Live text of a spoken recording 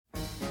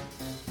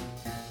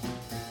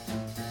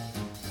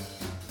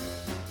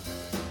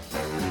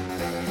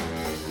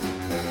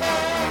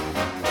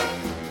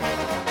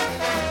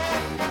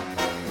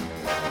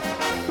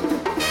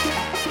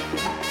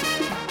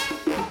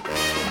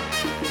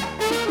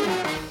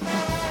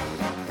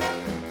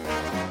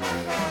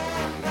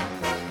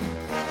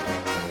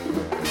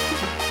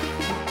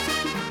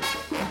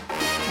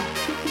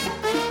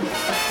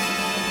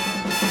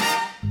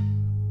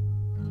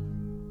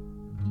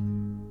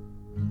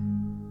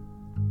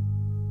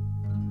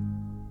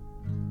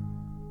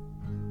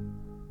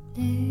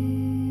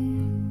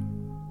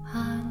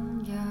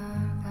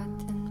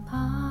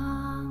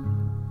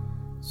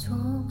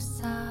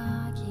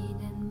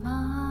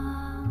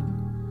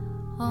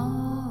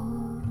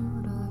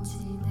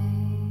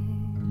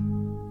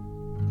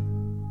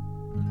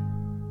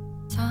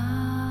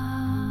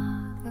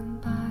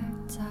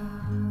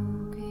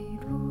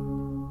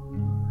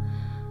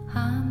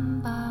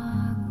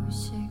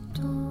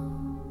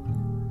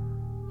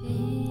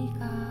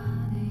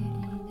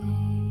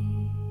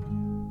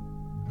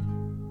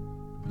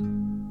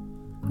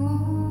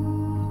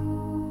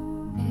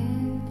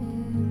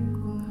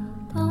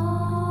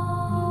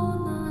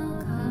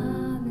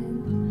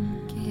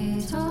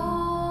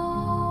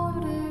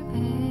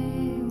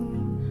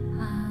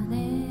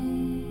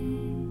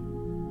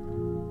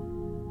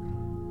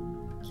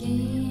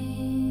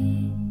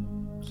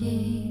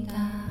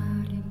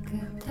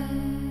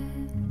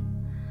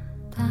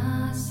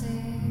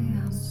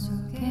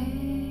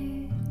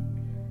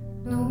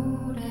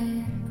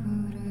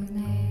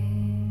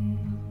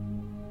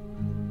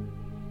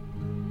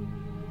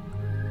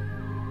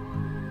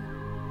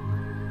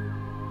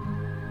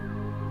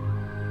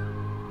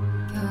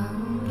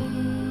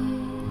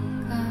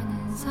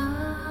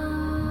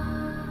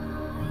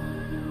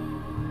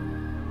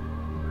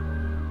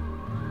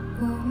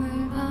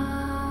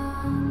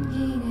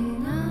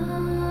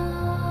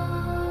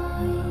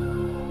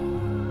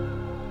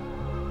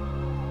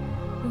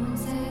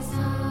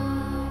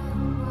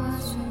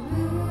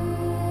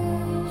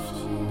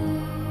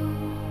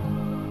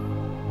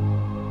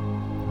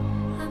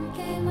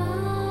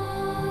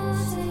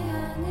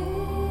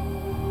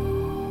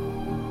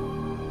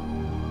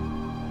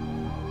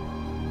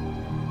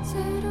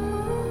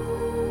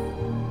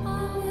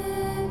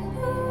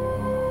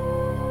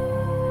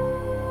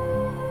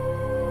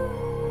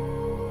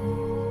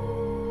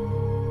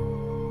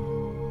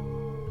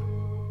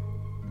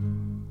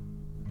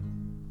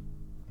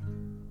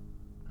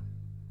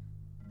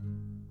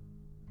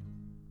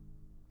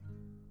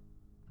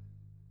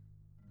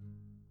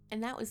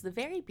And that was the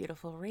very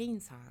beautiful Rain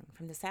song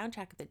from the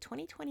soundtrack of the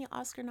 2020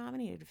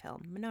 Oscar-nominated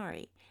film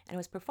Minari, and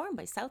was performed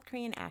by South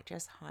Korean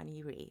actress Han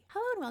Yi-ri.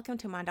 Hello and welcome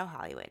to Mondo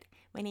Hollywood.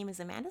 My name is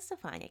Amanda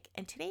Stefanik,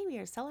 and today we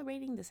are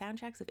celebrating the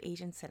soundtracks of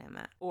Asian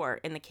cinema, or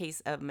in the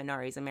case of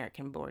Minari's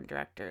American-born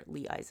director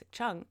Lee Isaac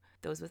Chung,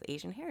 those with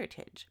Asian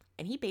heritage.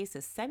 And he based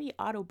a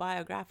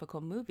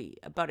semi-autobiographical movie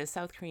about his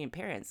South Korean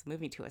parents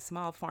moving to a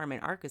small farm in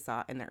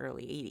Arkansas in the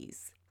early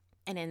 80s.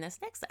 And in this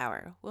next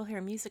hour, we'll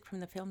hear music from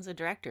the films of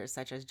directors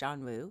such as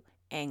John Woo,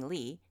 Ang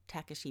Lee,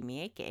 Takashi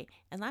Miike,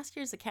 and last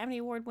year's Academy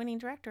Award-winning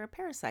director of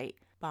Parasite,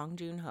 Bong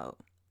Joon-ho.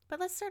 But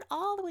let's start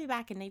all the way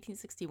back in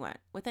 1961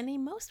 with a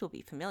name most will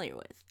be familiar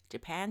with,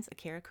 Japan's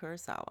Akira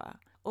Kurosawa.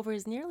 Over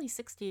his nearly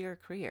 60-year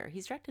career,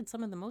 he's directed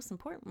some of the most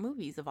important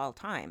movies of all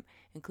time,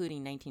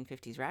 including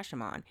 1950's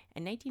Rashomon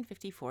and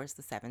 1954's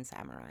The Seven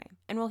Samurai.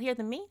 And we'll hear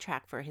the main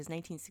track for his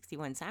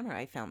 1961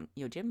 samurai film,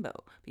 Yojimbo,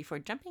 before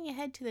jumping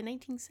ahead to the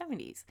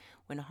 1970s,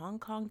 when Hong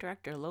Kong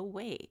director Lo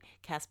Wei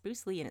cast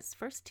Bruce Lee in his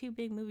first two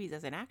big movies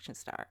as an action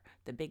star,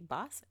 The Big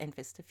Boss and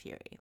Fist of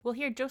Fury. We'll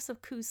hear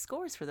Joseph Koo's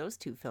scores for those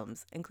two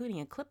films, including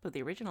a clip of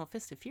the original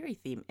Fist of Fury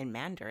theme in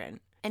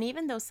Mandarin. And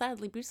even though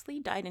sadly Bruce Lee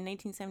died in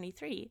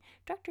 1973,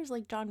 directors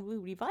like John Woo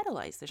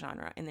revitalized the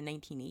genre in the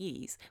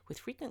 1980s with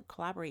frequent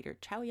collaborator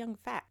Chow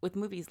Yun-fat with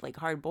movies like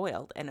Hard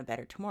Boiled and A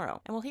Better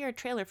Tomorrow. And we'll hear a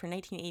trailer for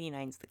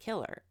 1989's The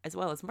Killer, as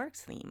well as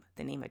Merc's theme,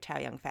 the name of Chow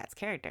Yun-fat's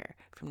character,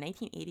 from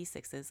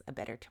 1986's A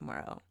Better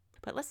Tomorrow.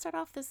 But let's start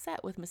off this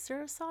set with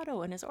Masaru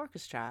Sato and his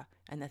orchestra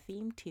and the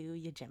theme to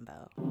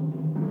Yojimbo.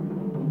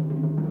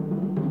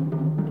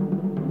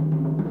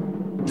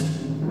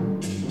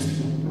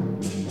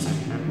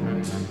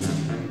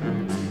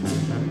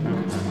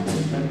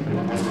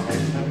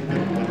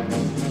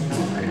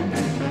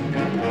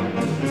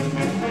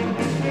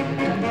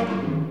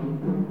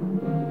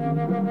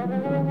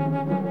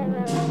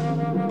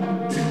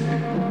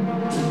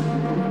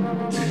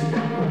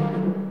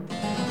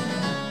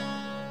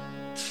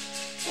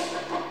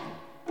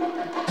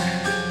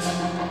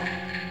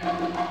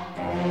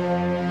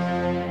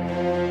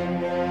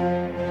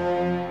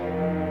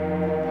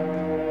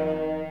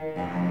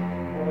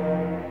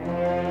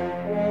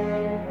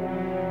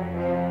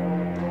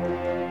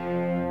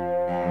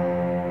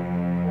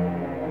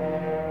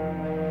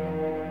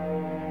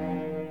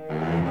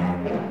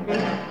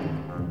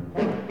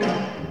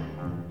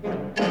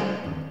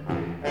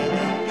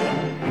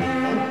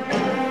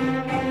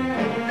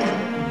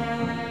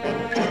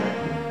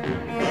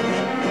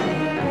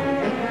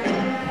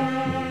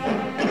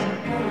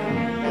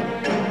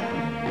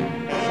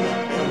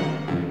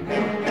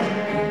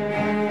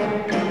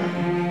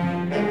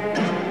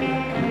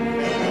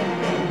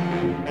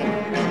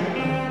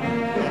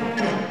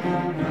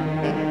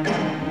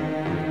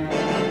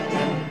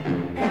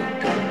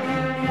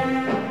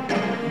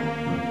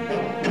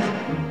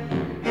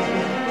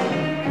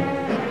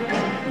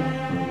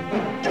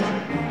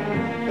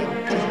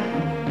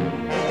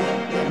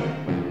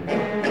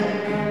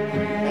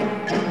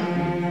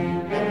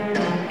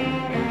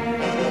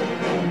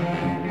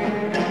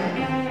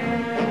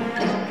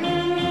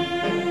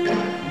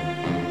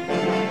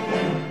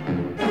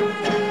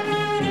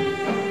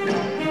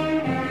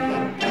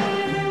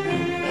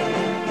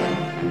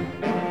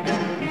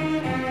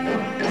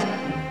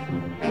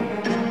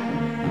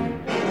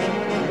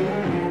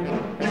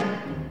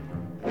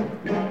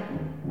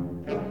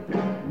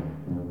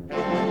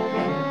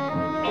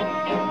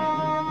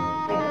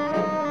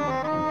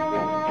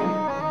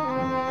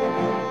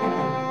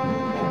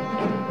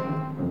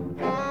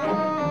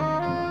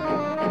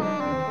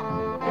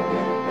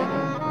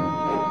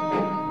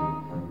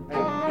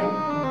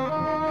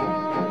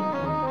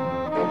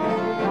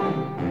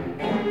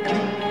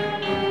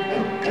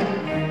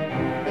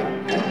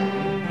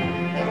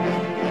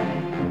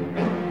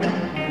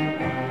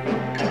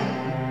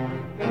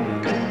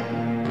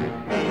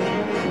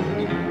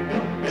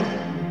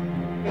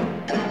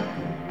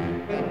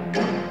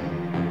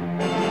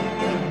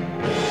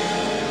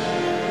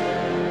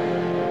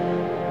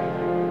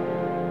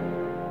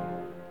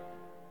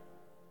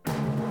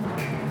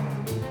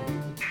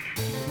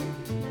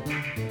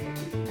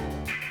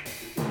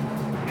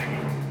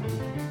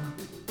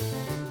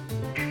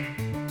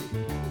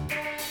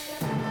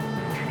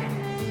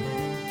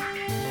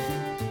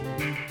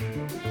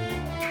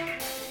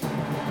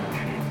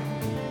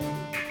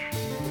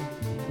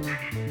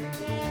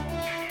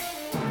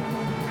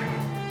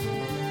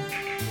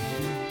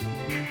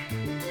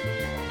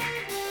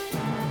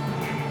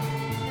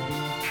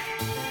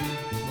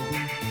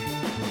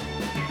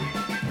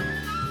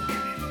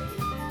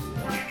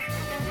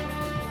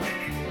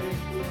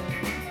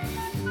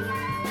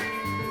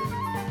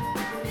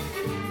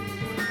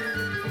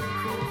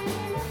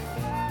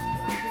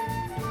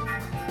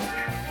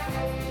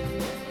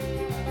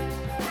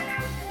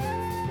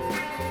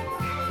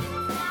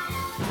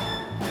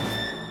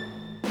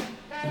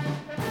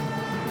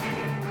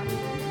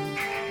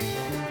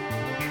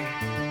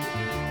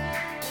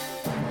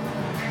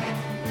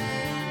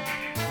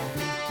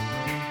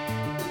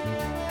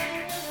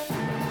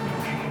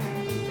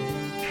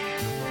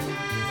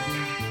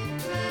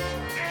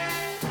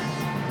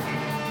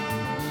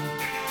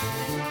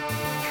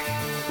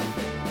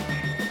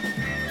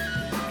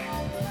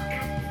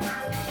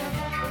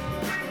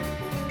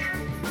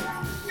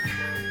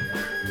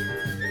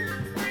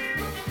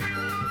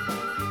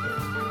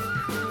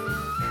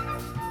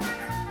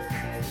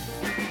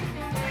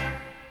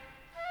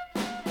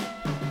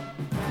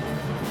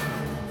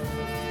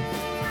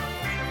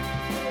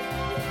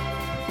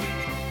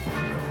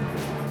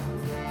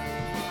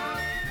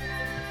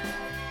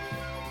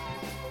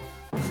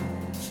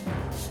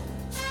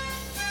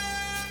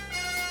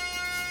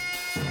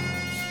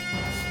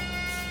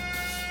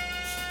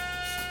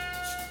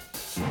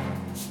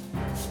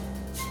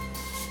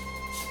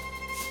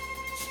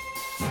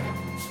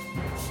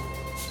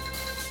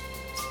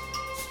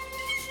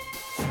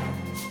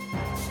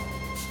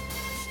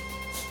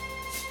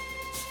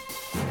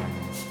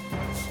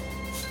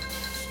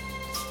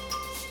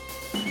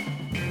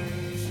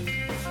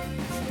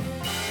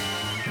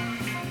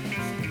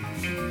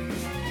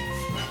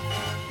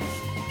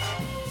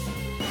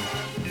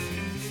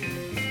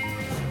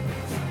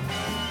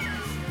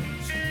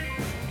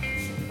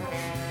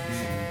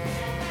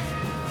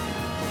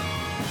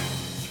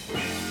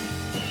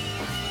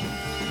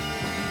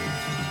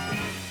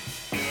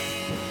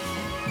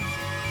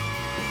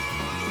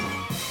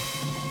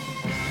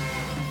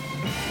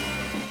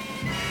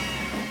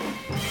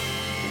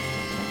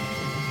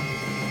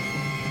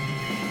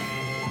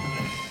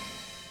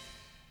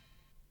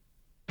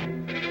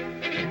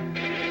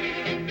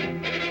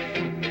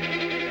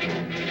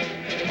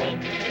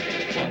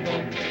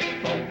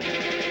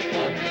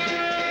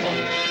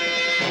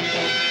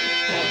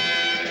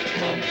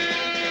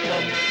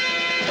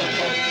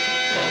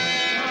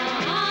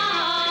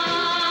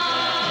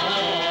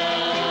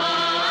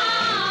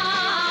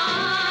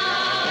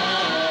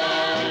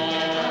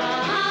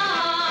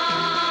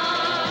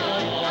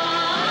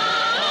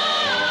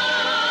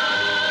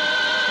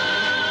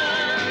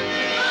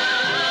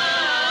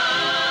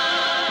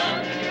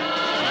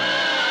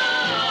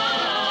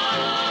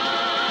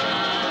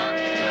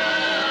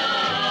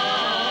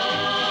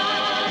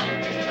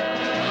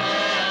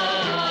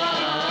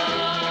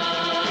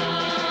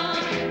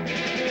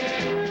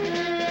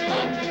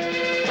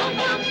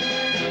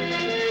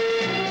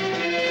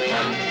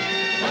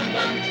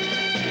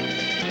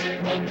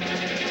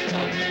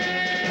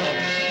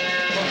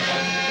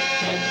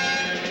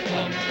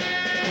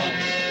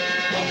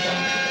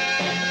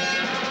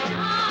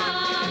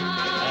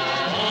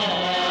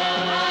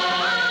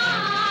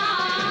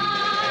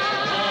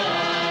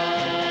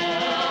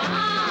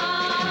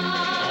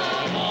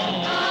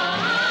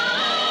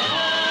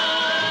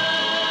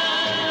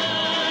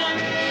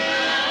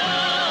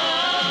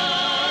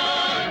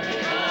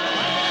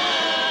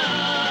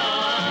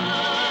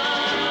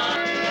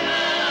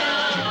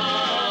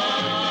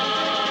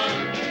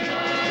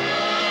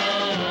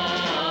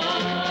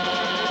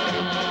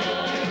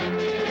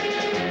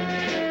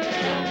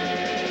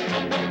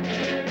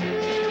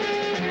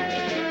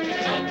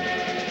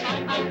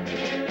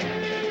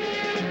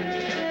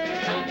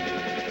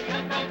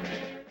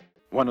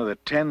 One of the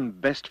 10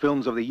 best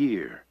films of the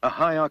year. A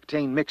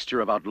high-octane mixture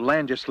of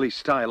outlandishly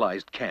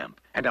stylized camp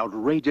and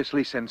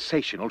outrageously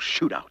sensational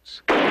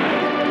shootouts.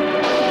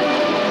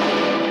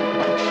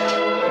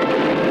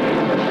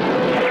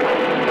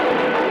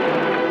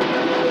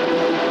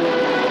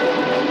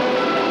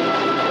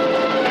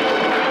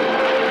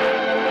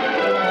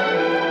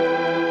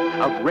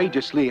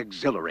 Outrageously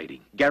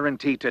exhilarating,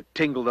 guaranteed to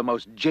tingle the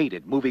most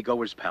jaded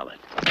moviegoer's palate.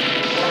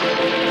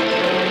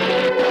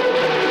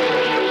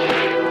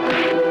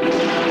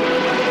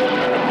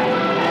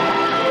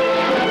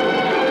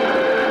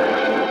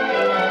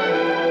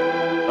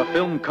 A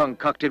film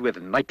concocted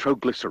with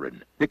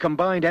nitroglycerin, the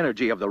combined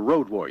energy of the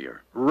Road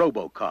Warrior,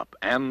 RoboCop,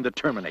 and the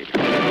Terminator.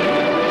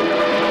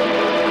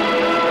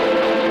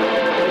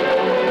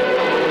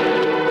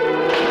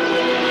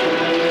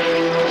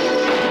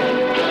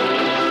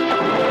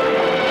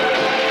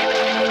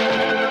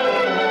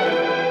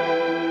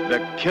 The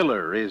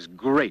Killer is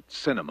great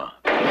cinema.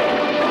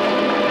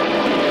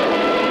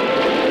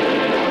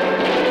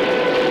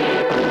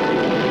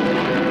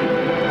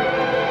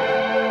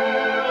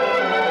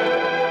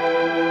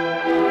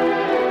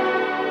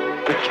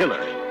 The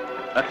Killer,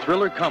 a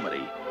thriller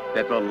comedy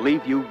that will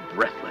leave you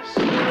breathless.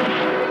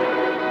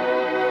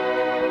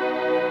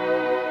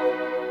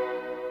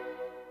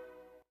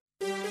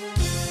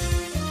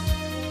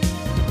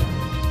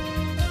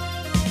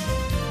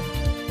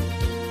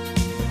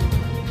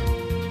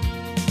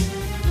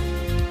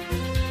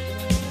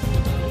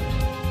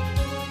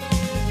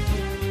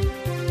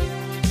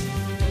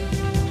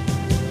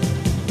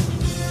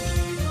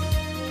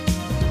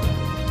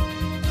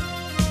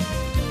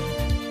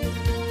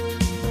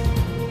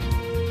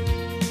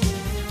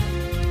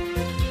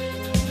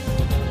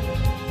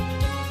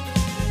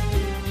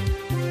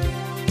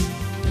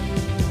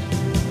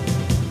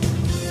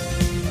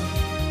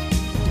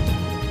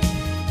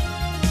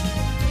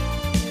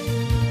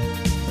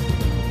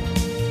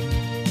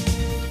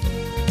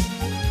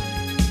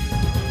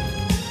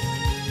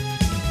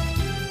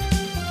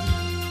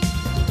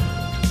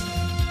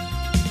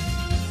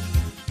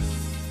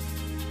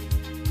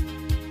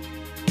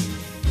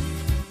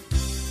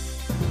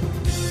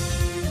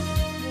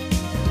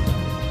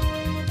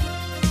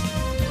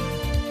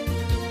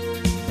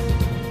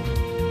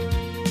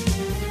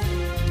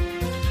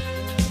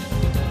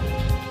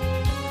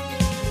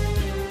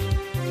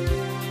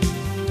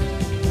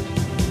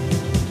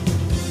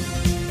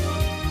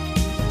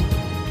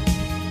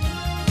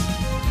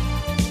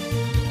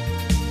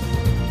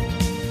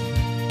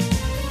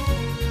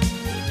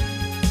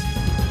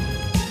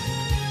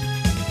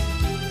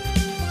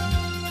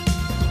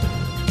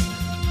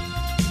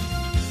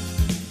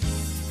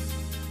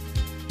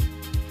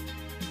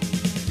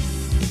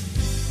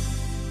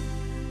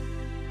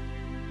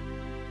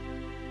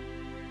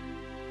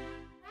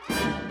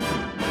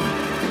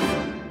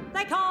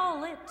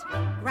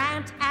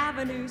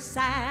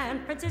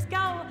 San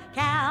Francisco,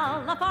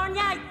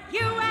 California,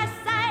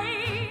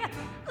 USA.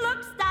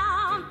 Looks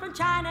down from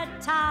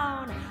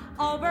Chinatown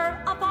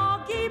over a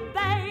foggy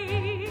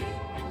bay.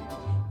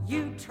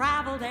 You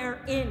travel there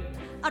in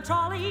a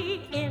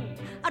trolley,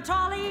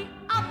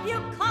 up you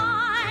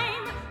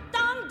climb.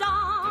 Dong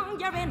dong,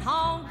 you're in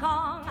Hong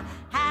Kong,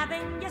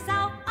 having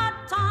yourself a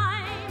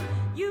time.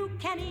 You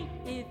can eat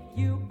if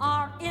you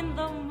are in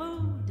the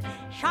mood.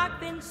 Shark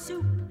fin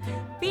soup,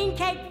 bean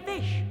cake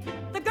fish.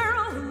 The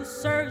girl who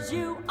serves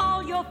you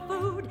all your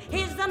food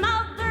is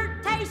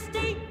another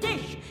tasty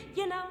dish.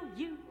 You know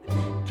you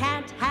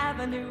can't have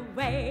a new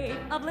way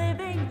of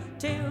living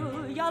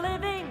till you're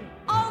living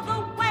all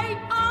the way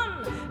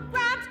on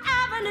Grant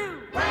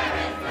Avenue. Where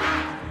is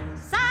that?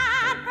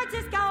 San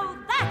Francisco,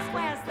 that's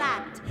where's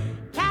that?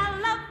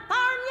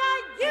 California,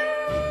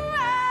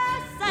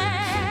 USA.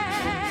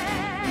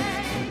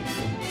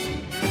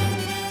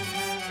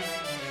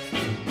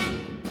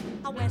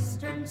 A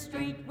western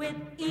street with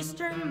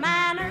Eastern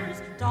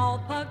manners, tall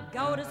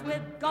pagodas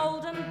with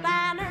golden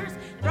banners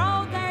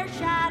throw their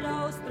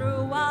shadows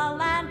through a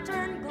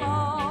lantern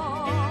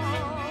glow.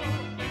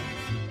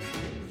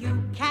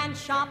 You can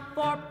shop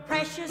for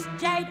precious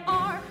jade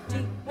or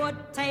teak wood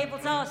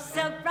tables or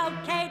silk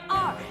brocade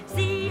or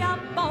see a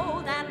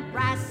bold and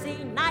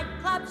brassy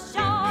nightclub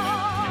show.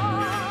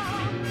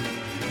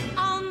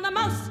 On the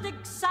most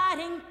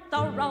exciting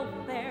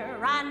thoroughfare,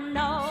 I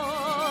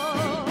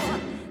know.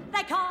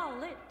 They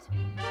call it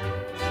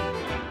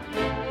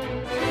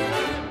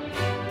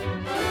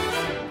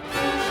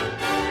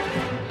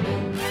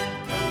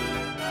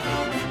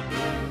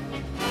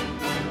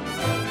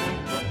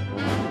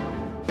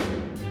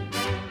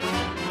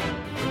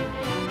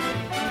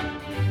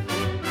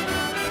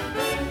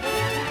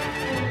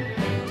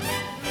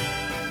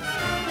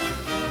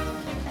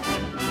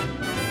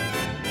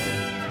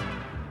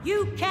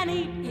you can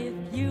eat if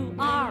you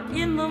are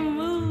in the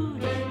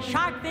mood.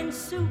 Shark fin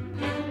soup,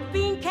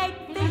 bean cake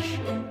fish.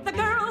 The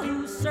girl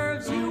who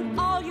serves you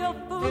all your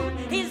food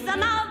is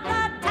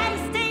another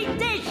tasty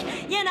dish.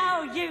 You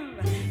know you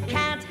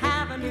can't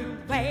have a new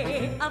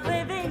way of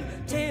living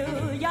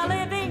till you're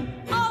living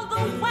all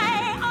the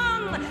way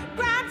on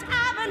Grant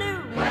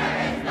Avenue.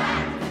 Where is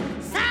that?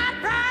 San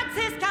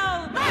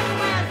Francisco, that's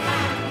where's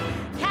that?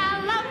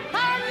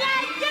 California,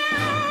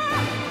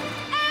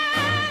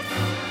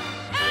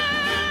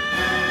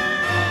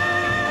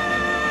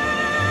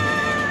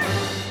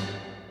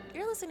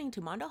 You're listening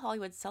to Mondo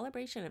Hollywood's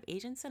celebration of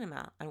Asian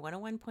cinema on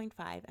 101.5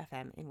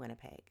 FM in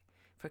Winnipeg.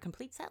 For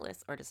complete set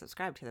lists or to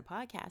subscribe to the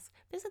podcast,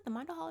 visit the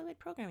Mondo Hollywood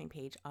programming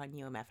page on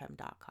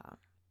umfm.com.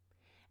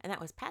 And that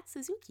was Pat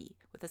Suzuki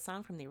with a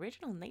song from the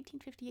original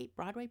 1958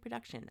 Broadway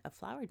production of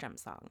Flower Drum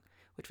Song,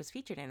 which was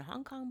featured in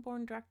Hong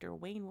Kong-born director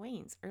Wayne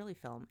Wayne's early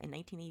film in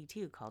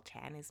 1982 called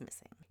Chan is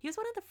Missing. He was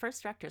one of the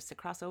first directors to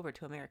cross over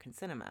to American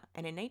cinema,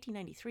 and in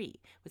 1993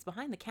 was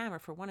behind the camera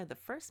for one of the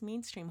first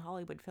mainstream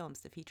Hollywood films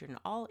to feature an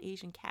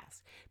all-Asian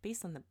cast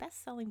based on the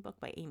best-selling book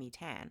by Amy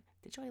Tan,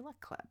 The Joy Luck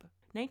Club.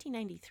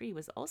 1993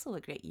 was also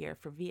a great year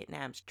for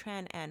Vietnam's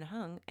Tran Anh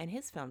Hung and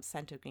his film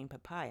Scent of Green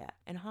Papaya,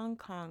 and Hong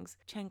Kong's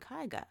Chiang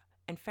Kai-ga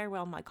and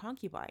Farewell My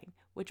Concubine,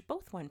 which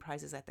both won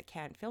prizes at the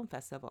Cannes Film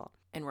Festival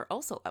and were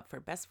also up for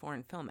Best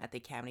Foreign Film at the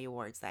Academy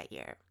Awards that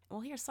year.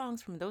 We'll hear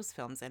songs from those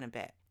films in a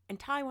bit. And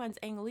Taiwan's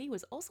Ang Lee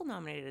was also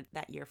nominated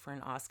that year for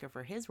an Oscar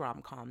for his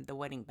rom-com, The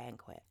Wedding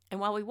Banquet. And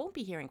while we won't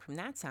be hearing from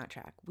that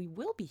soundtrack, we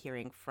will be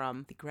hearing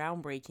from the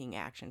groundbreaking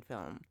action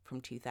film from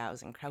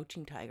 2000,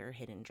 Crouching Tiger,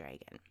 Hidden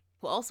Dragon.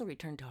 We'll also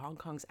return to Hong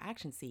Kong's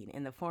action scene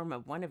in the form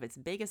of one of its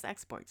biggest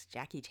exports,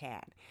 Jackie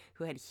Chan,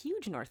 who had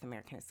huge North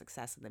American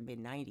success in the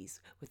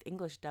mid-90s with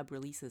English dub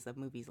releases of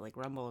movies like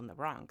Rumble in the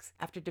Bronx,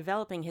 after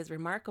developing his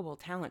remarkable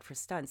talent for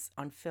stunts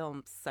on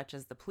films such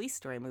as the Police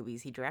Story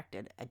movies he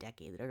directed a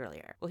decade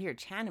earlier. We'll hear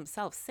Chan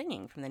himself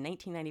singing from the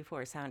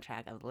 1994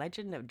 soundtrack of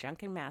Legend of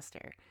Drunken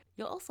Master.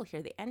 You'll also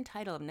hear the end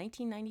title of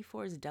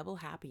 1994's Double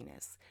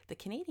Happiness, the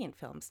Canadian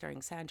film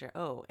starring Sandra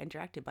Oh and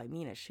directed by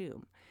Mina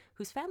Shum,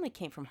 whose family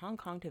came from Hong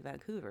Kong to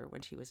Vancouver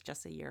when she was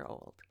just a year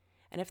old.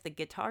 And if the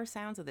guitar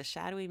sounds of the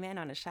shadowy men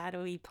on a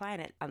shadowy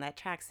planet on that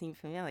track seem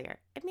familiar,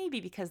 it may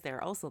be because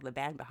they're also the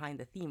band behind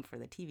the theme for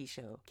the TV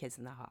show Kids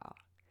in the Hall.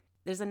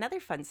 There's another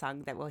fun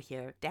song that we'll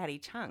hear, Daddy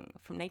Chung,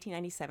 from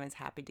 1997's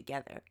Happy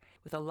Together,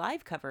 with a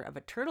live cover of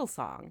a Turtle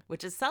song,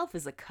 which itself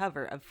is a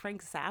cover of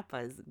Frank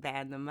Zappa's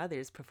band The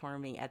Mothers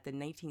performing at the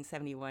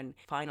 1971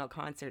 final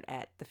concert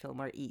at the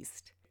Fillmore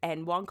East.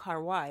 And Wong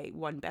Kar-wai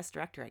won Best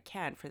Director at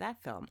Cannes for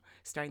that film,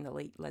 starring the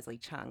late Leslie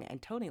Chung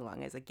and Tony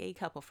Leung as a gay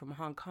couple from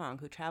Hong Kong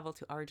who traveled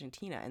to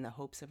Argentina in the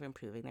hopes of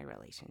improving their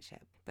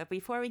relationship. But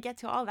before we get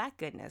to all that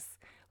goodness,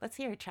 let's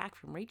hear a track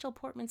from Rachel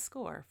Portman's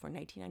score for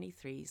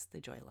 1993's The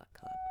Joy Luck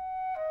Club.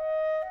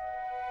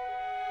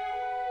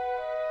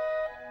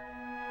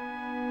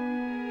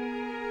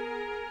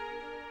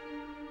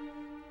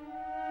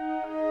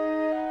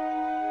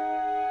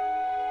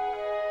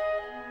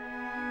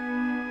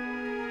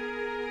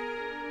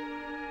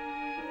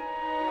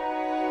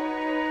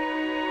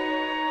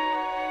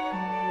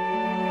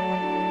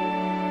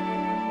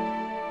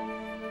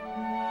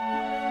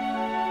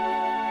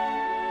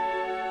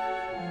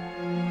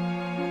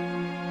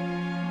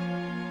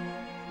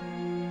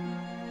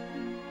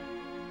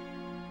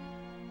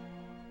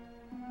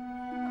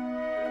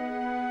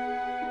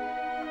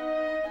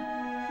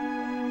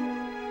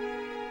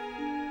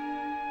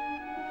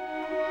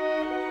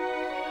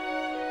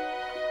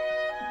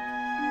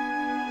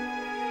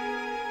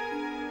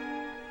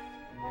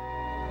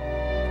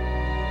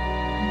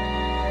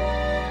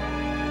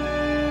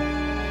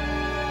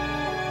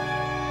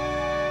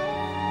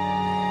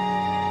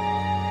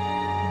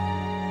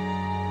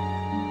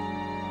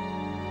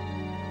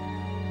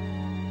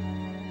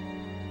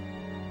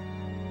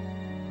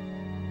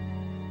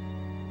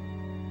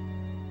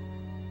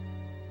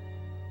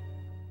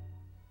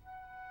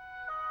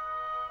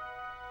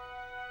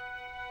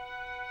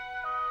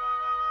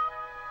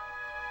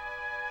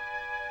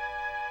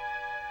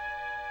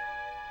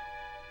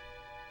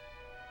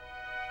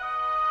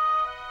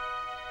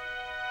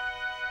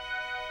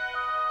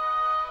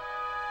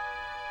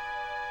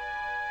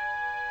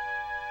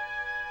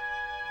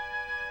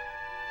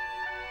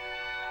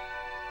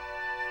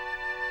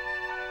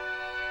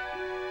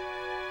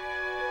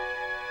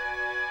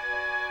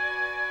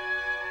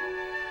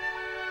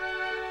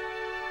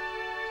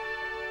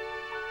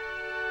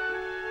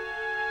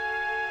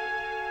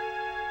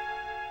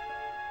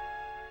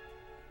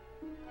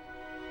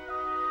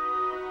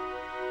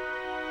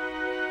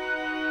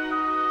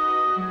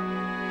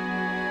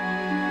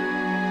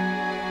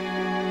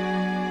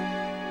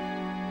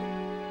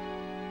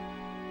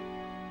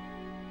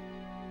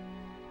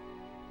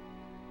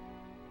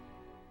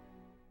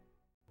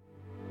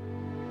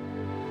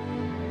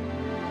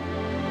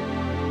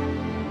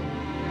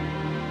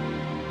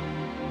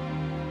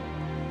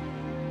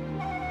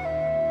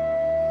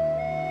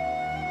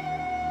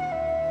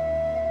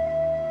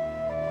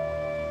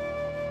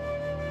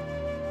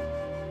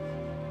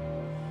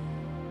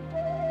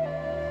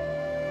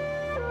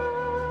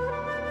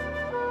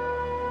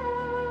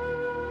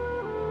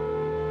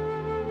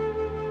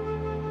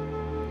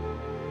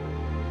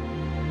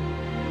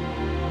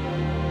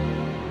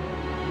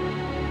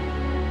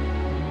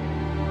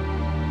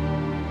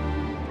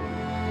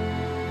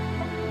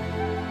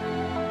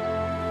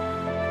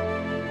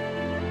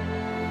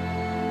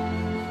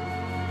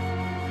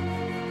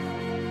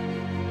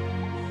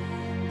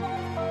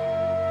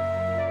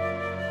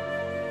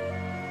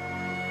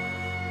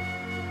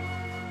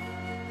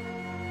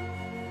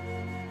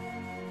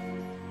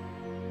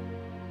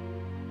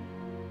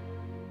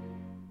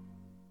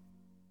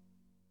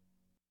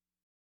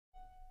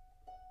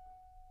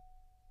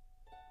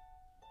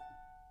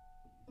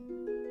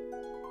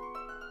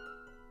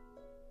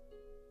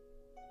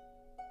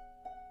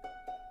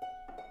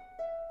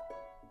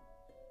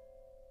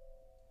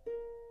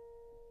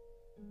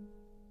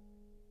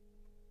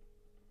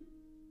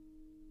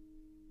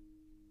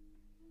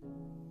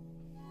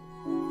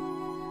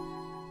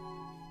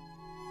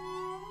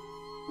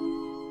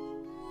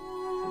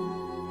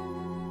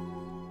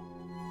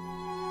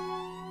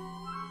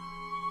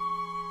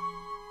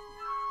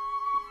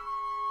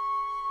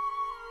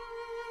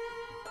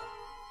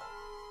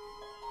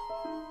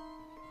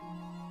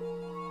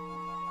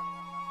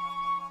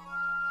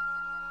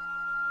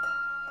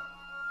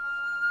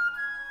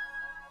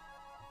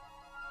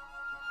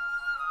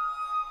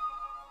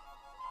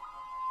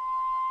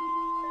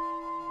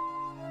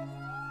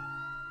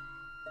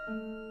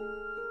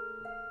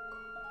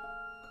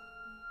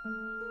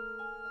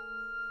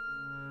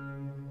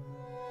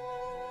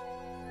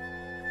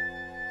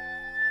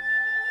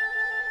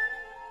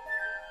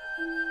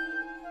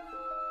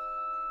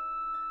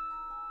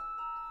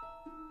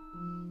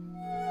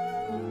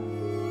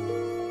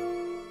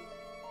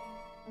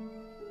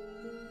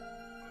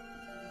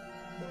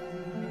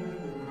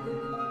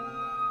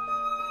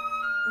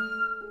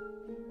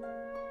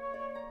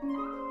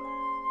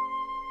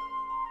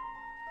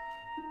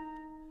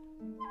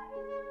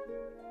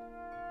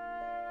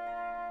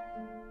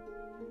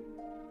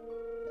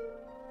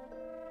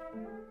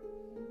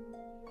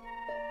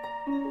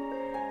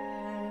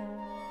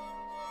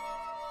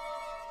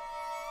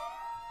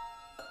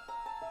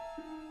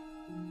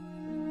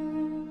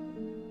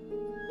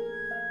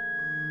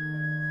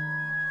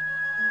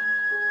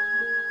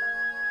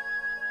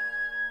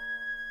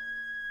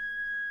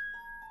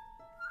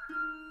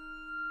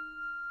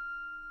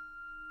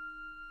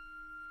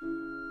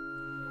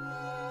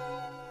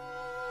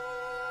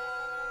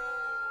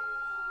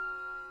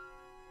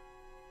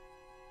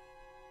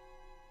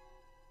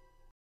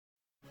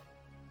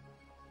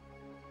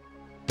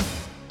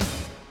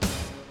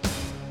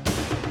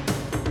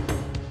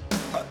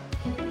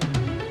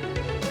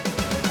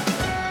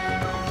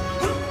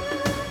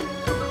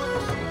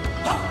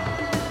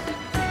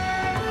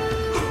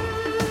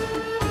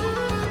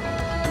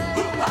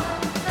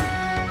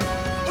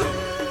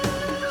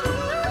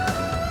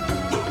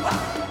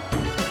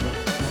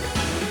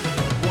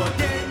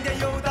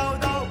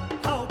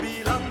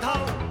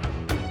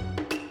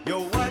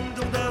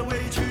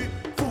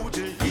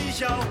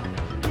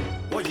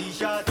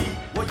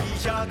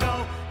 下高，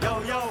摇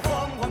摇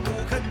晃晃不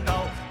肯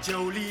倒，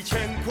九里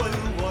乾坤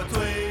我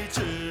最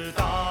知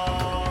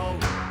道。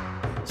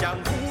江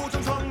湖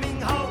中闯名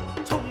号，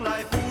从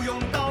来不用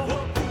刀，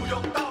我不用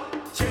刀。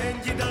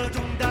前进的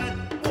重担，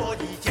我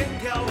一肩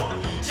挑，我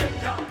一肩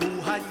挑。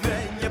不喊冤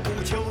也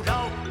不求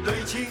饶，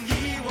对情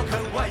义我肯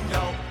弯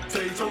腰，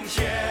最终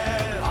写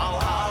好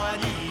汉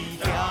一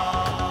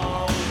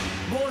条。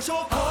莫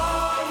说狂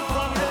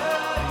狂人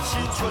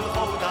心存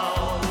厚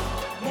道，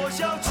莫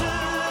笑知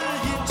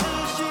音知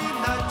心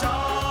难找。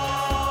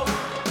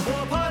莫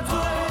怕醉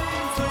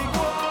醉过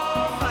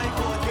海阔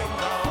天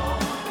高，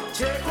且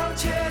狂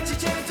且急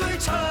且醉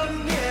趁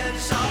年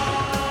少。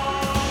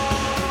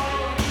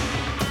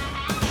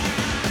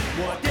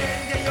我颠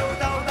颠又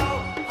倒倒，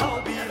好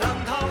比浪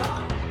涛，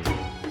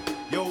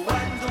有万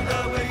种的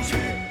委屈，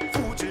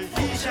付之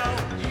一笑。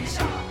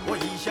我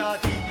一下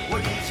低，我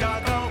一下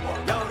高，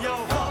摇摇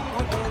晃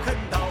晃不肯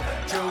倒，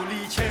九里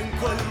乾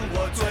坤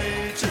我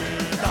最知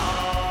道。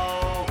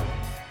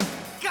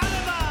干了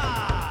吧！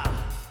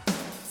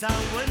站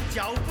稳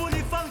脚步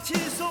你放轻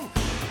松，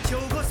秋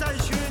过山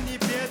雪你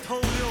别偷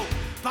溜，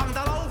膀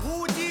大老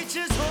虎鸡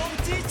吃虫，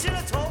鸡吃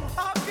了虫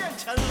它变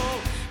成龙。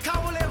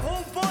看我脸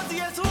红脖子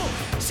也粗，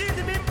心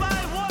里明白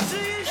我是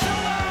英雄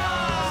啊！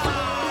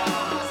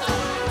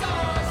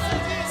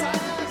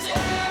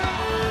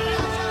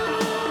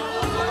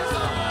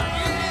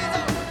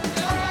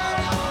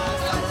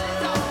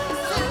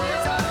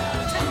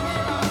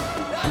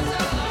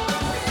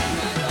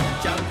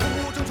江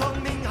湖中闯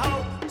名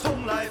号，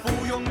从来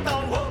不用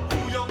刀，我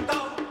不用刀。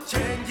前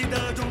进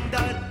的重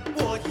担，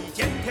我一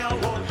肩挑，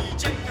我一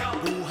肩挑。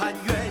不喊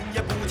冤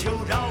也不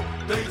求饶，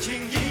对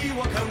情义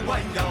我肯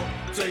弯腰，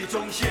最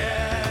终写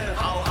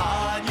好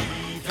汉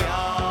一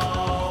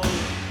条。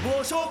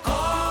莫说狂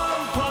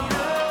狂人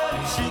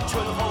心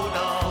存厚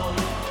道，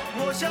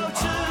莫笑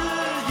知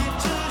音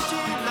知心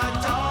难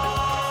找。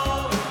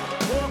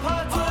莫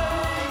怕醉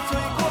醉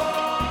过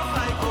海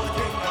阔天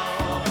高，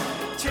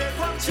且狂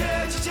且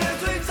急且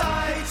醉在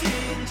今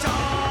朝。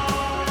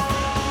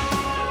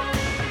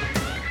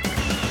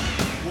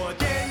我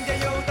颠颠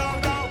又倒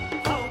倒，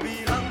好比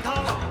浪涛，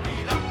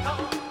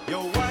有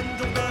万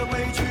种的委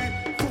屈，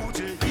付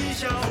之一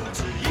笑。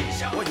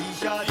我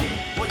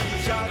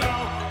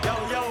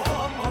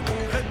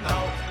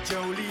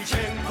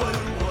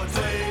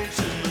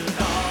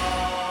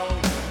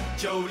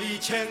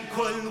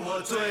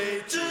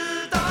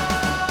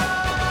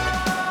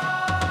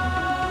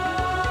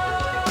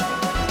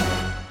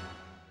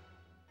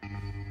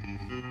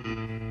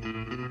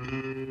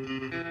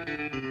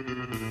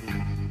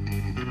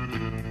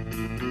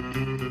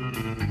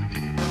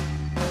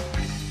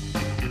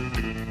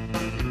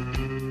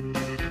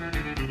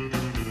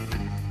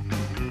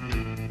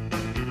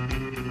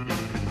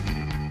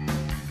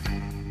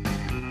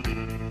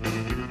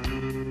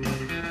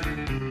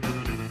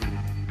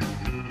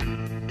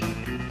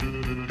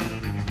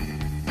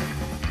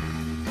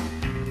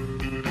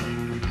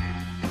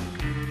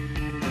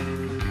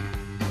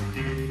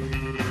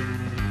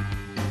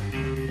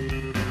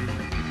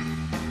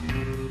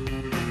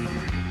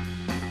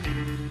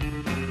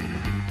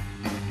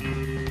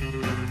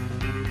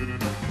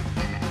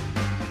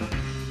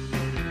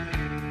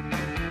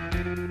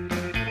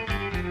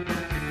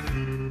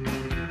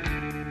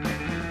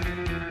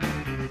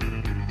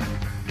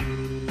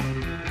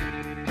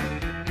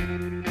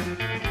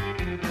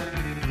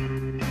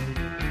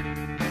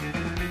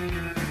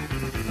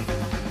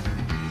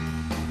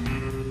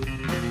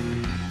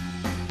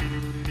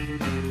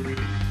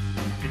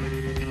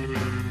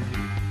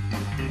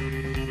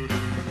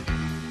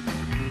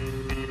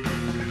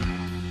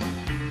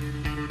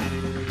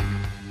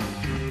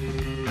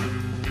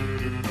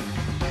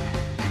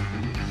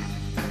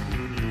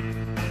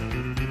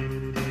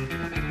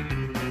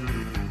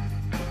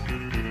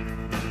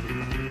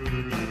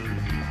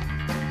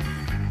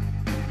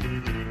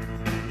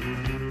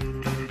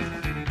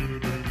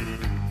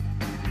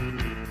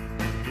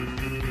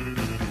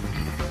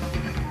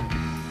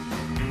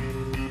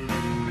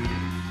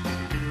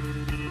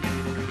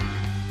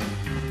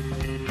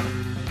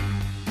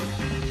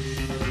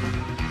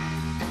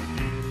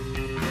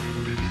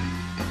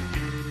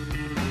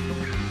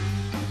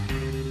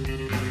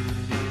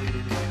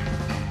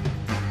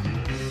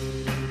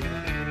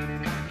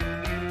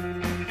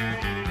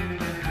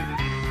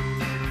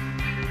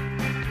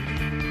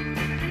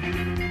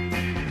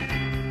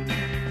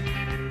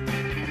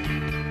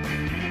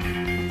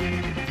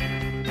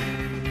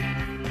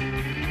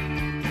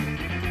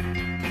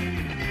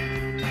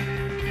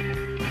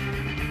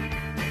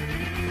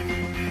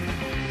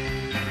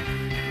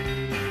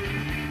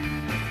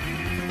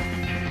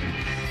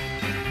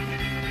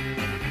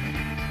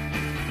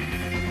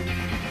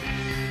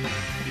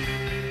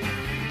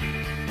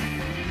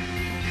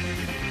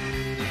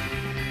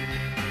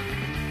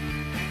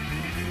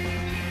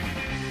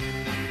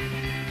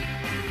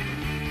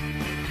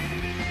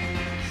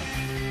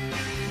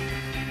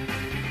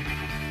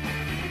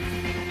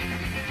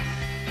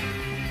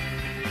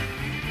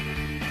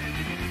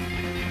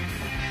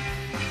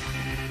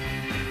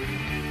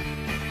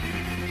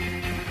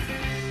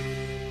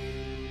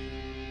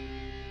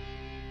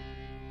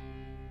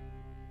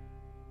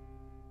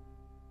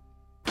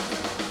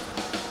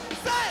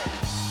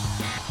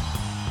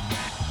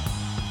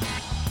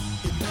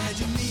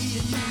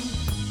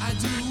I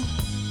do.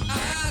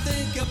 I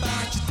think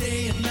about you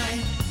day and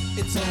night.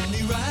 It's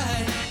only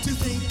right to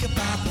think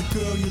about the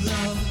girl you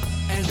love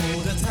and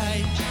hold her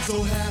tight.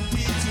 So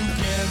happy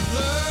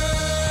together.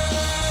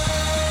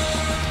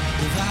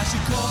 If I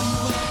should call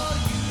you up,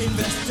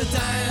 invest a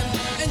dime,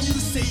 and you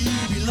say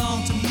you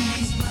belong to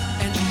me,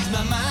 and ease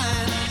my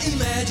mind,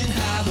 imagine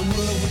how the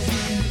world would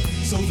be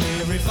so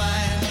very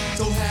fine,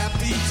 so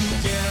happy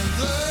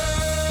together.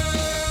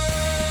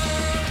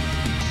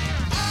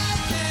 I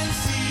can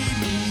see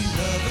me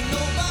loving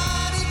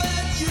nobody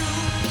but you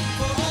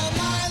for all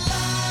my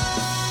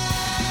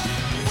life.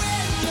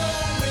 When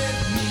you're with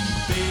me,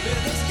 baby,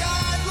 the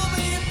skies will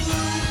be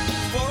blue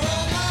for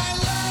all my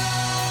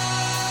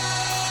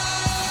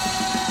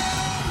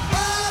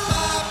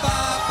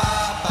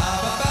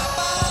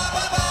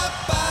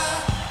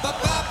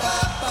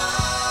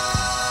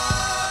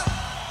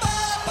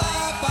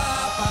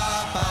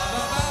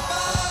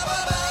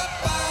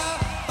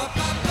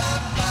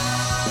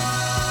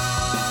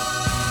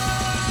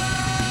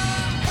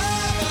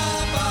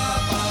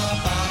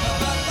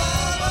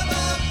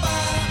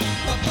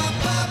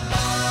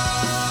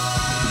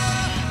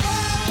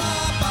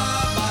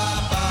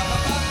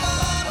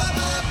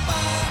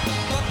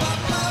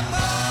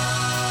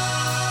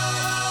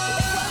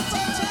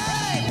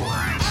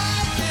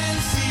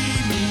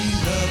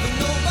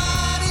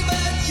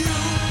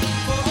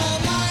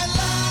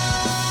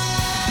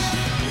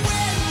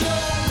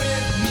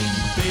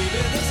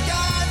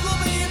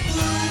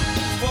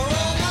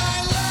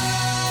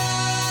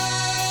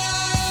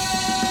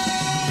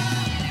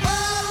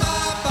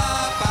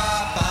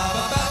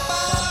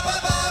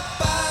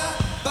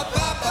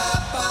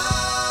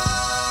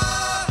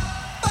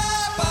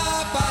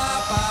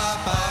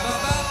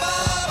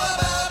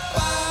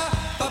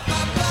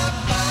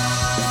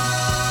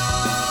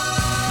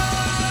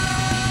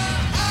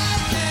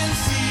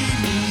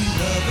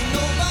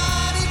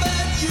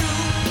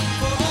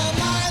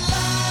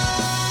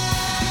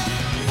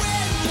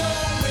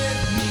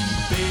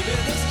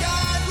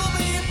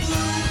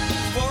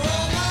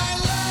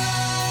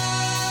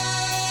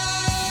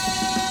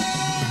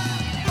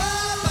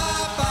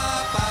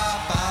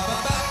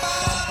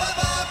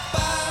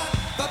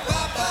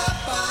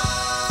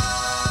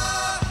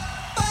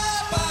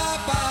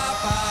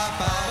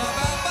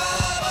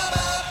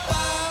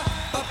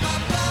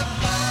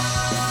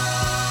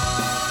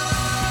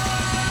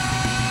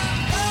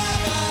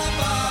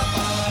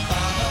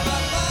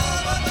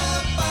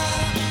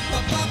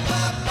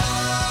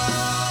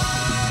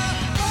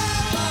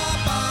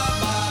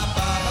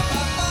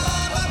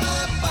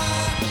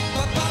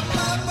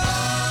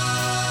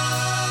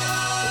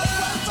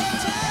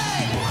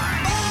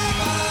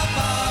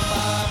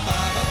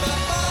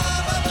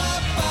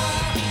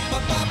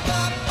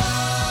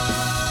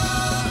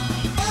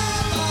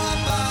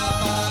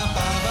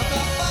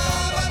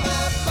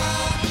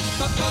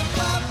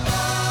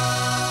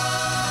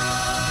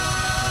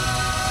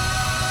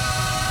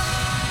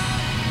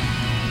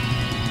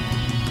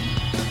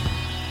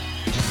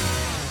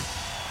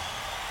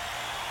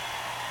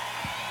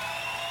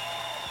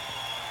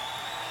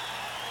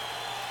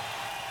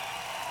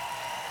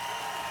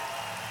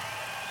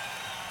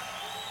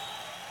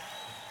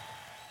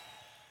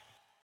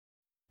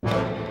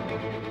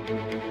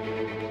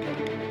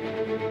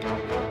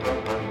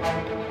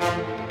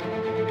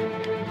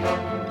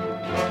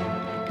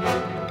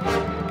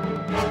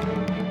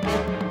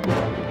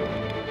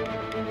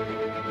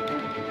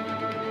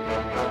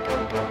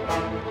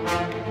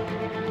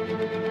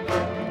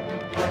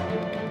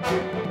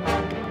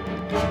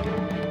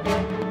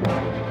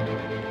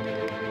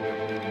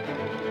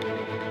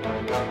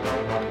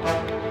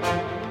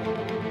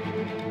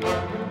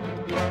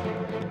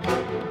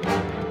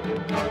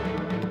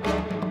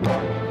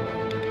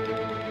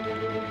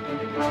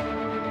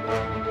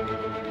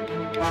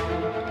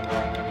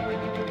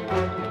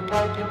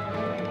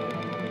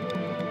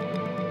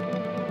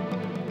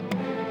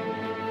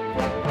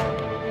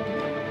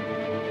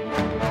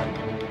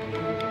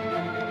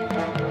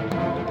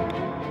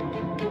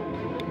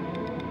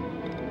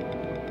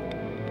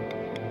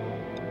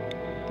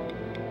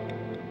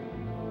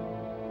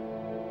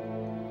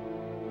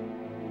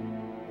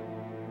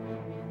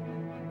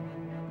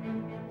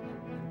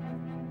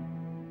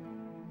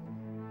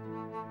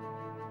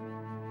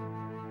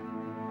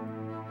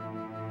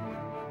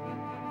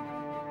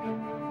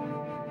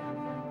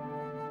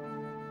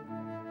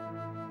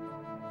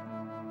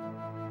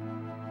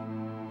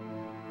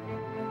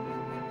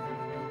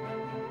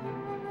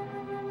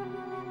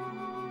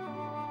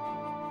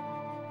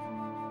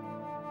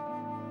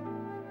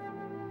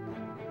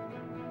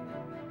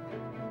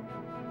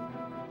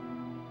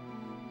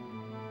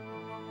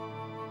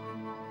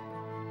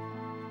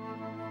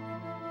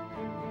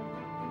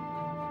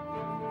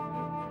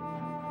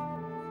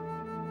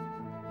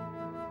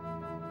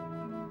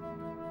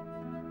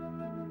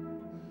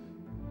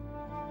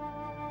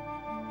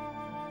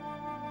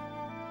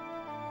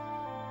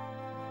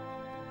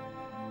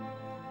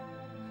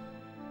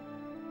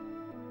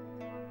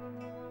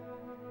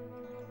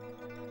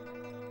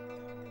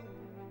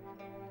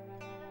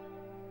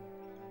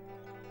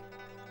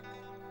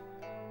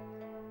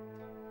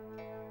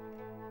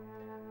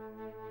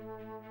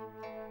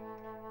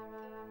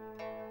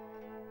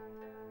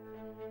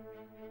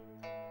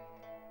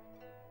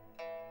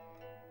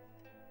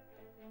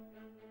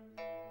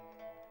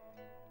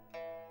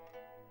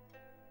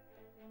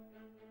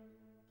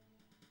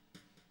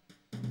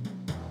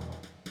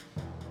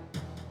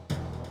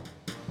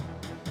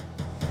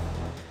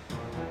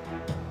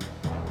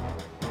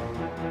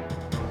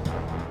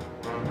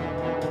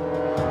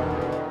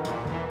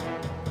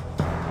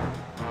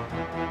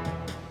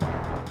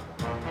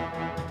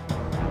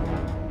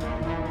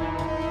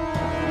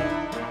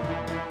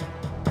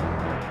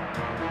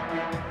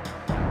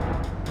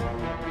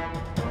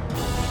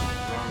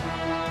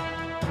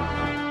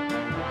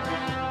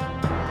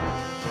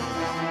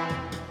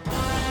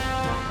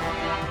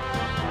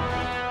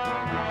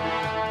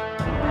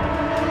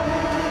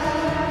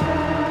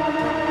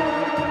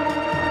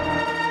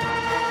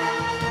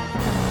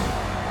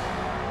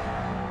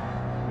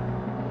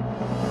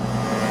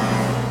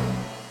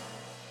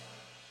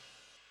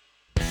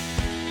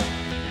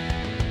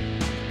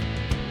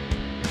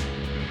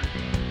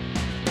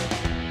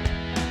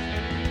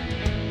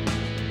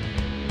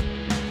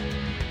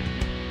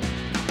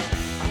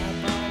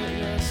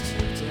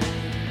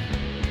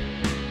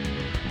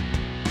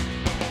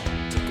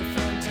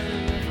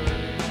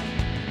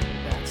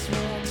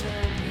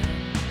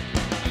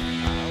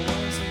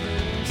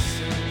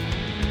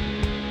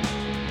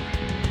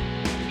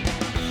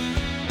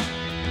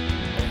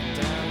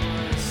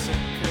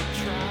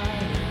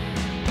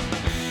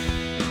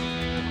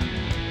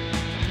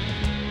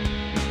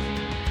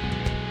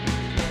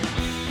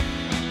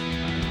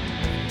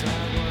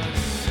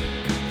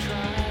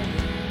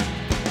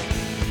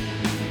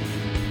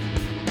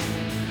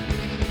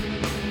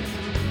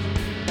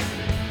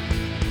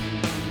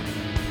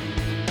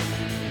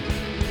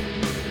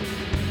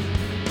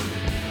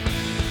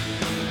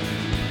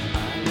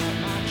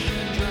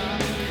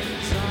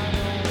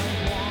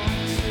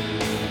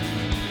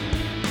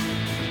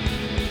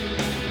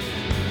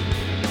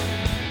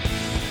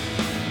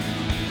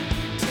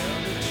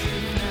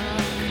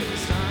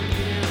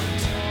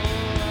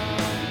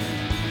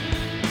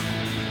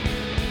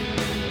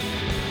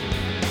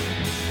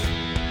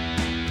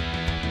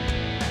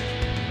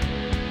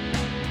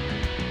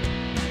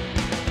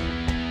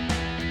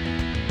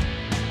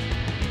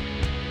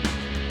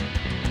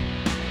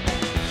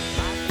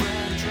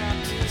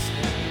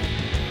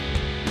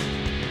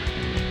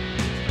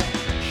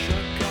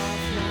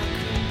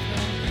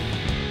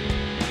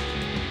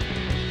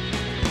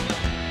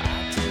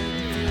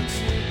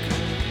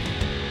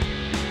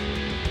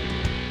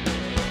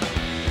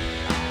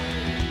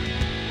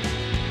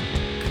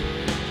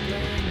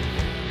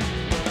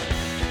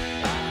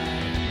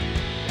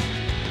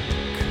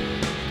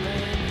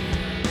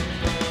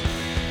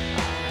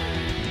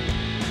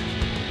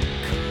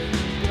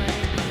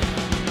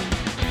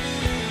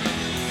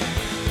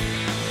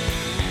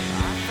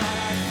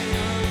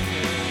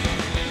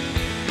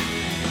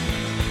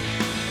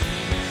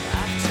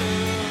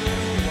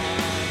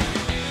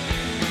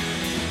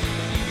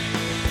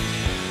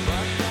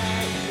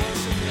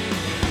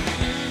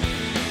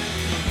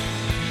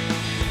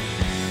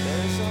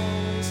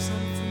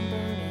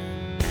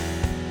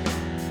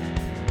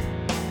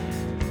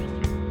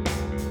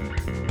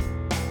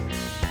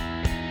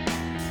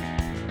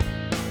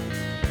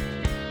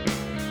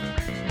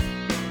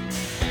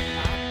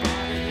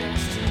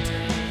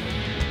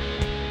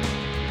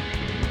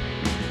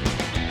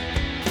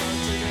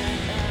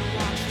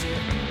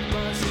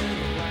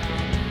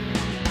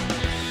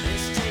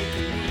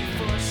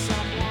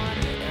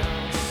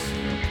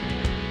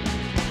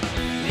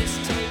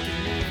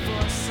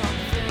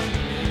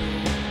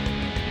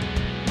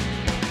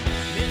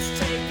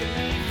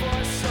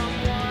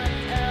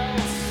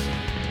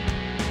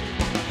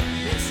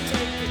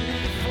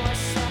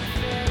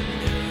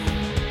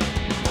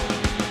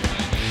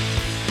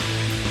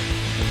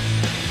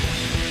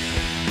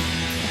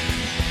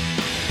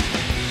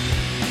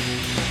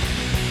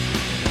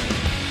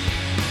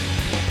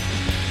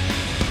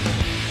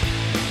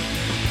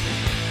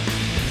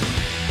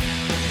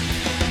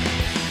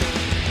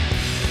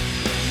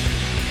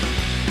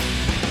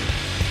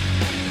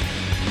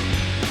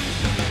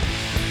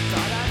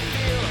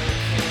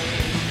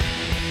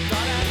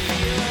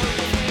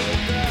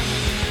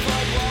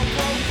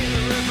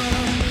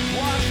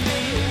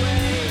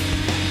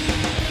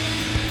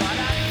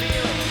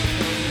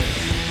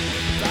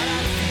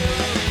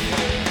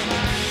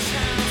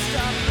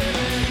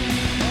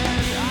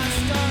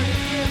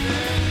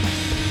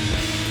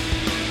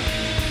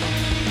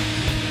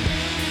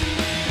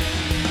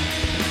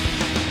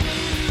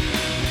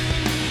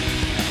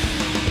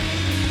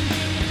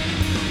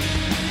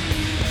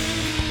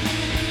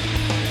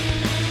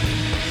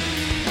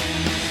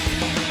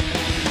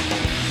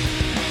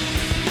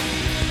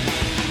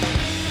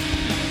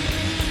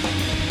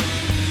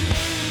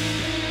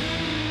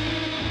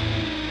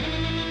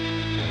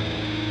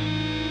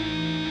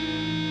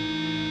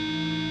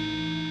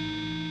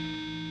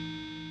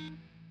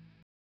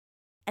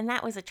And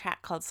that was a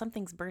track called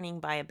Something's Burning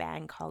by a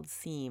band called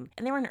Seam.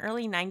 And they were an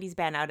early 90s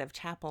band out of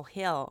Chapel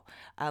Hill,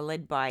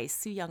 led by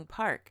Soo Young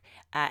Park.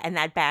 And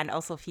that band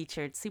also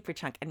featured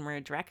Superchunk and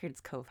Merge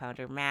Records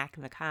co-founder Mac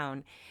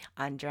McCown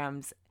on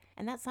drums.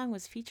 And that song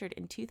was featured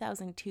in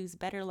 2002's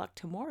Better Luck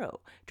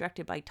Tomorrow,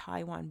 directed by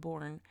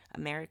Taiwan-born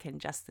American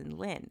Justin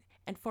Lin.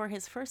 And for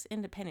his first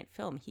independent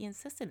film, he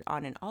insisted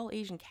on an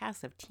all-Asian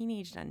cast of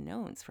teenage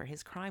unknowns for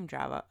his crime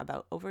drama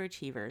about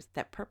overachievers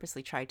that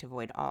purposely tried to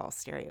avoid all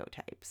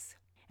stereotypes.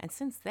 And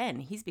since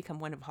then, he's become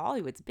one of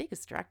Hollywood's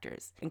biggest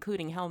directors,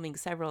 including helming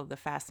several of the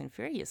Fast and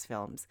Furious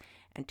films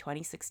and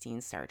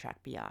 2016 Star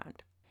Trek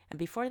Beyond. And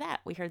before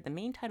that, we heard the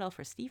main title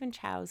for Stephen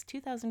Chow's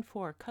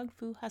 2004 Kung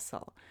Fu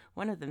Hustle,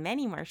 one of the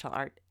many martial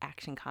art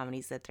action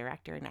comedies that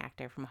director and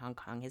actor from Hong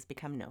Kong has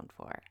become known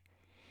for.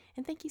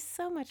 And thank you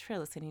so much for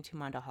listening to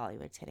Mondo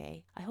Hollywood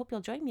today. I hope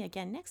you'll join me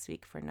again next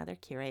week for another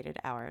curated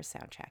hour of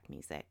soundtrack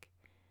music.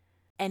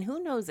 And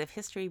who knows if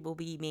history will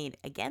be made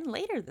again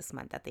later this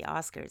month at the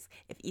Oscars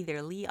if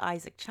either Lee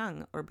Isaac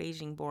Chung or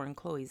Beijing-born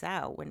Chloe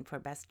Zhao win for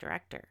Best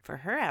Director for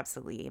her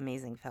absolutely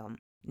amazing film,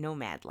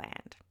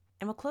 Nomadland.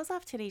 And we'll close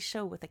off today's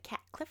show with a Cat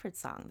Clifford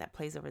song that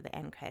plays over the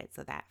end credits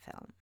of that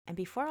film. And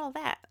before all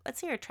that,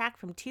 let's hear a track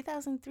from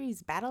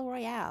 2003's Battle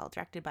Royale,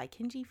 directed by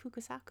Kinji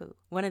Fukasaku,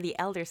 one of the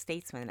elder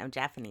statesmen of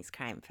Japanese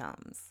crime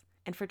films.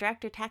 And for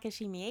director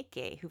Takashi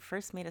Miike, who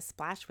first made a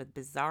splash with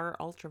bizarre,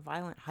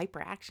 ultra-violent,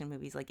 hyper-action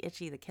movies like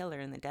Ichi the Killer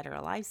and the Dead or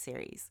Alive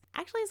series,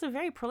 actually is a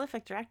very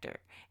prolific director,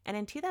 and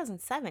in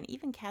 2007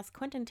 even cast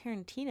Quentin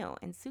Tarantino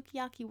in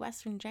Sukiyaki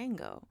Western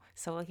Django.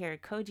 So we'll hear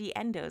Koji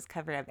Endo's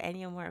cover of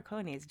Ennio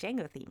Morricone's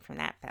Django theme from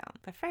that film.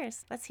 But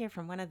first, let's hear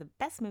from one of the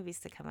best movies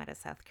to come out of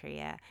South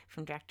Korea,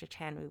 from director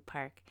Chan-Wook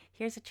Park.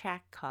 Here's a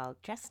track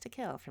called Dressed to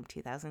Kill from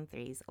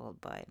 2003's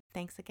Old Boy.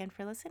 Thanks again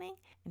for listening,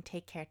 and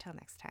take care till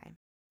next time.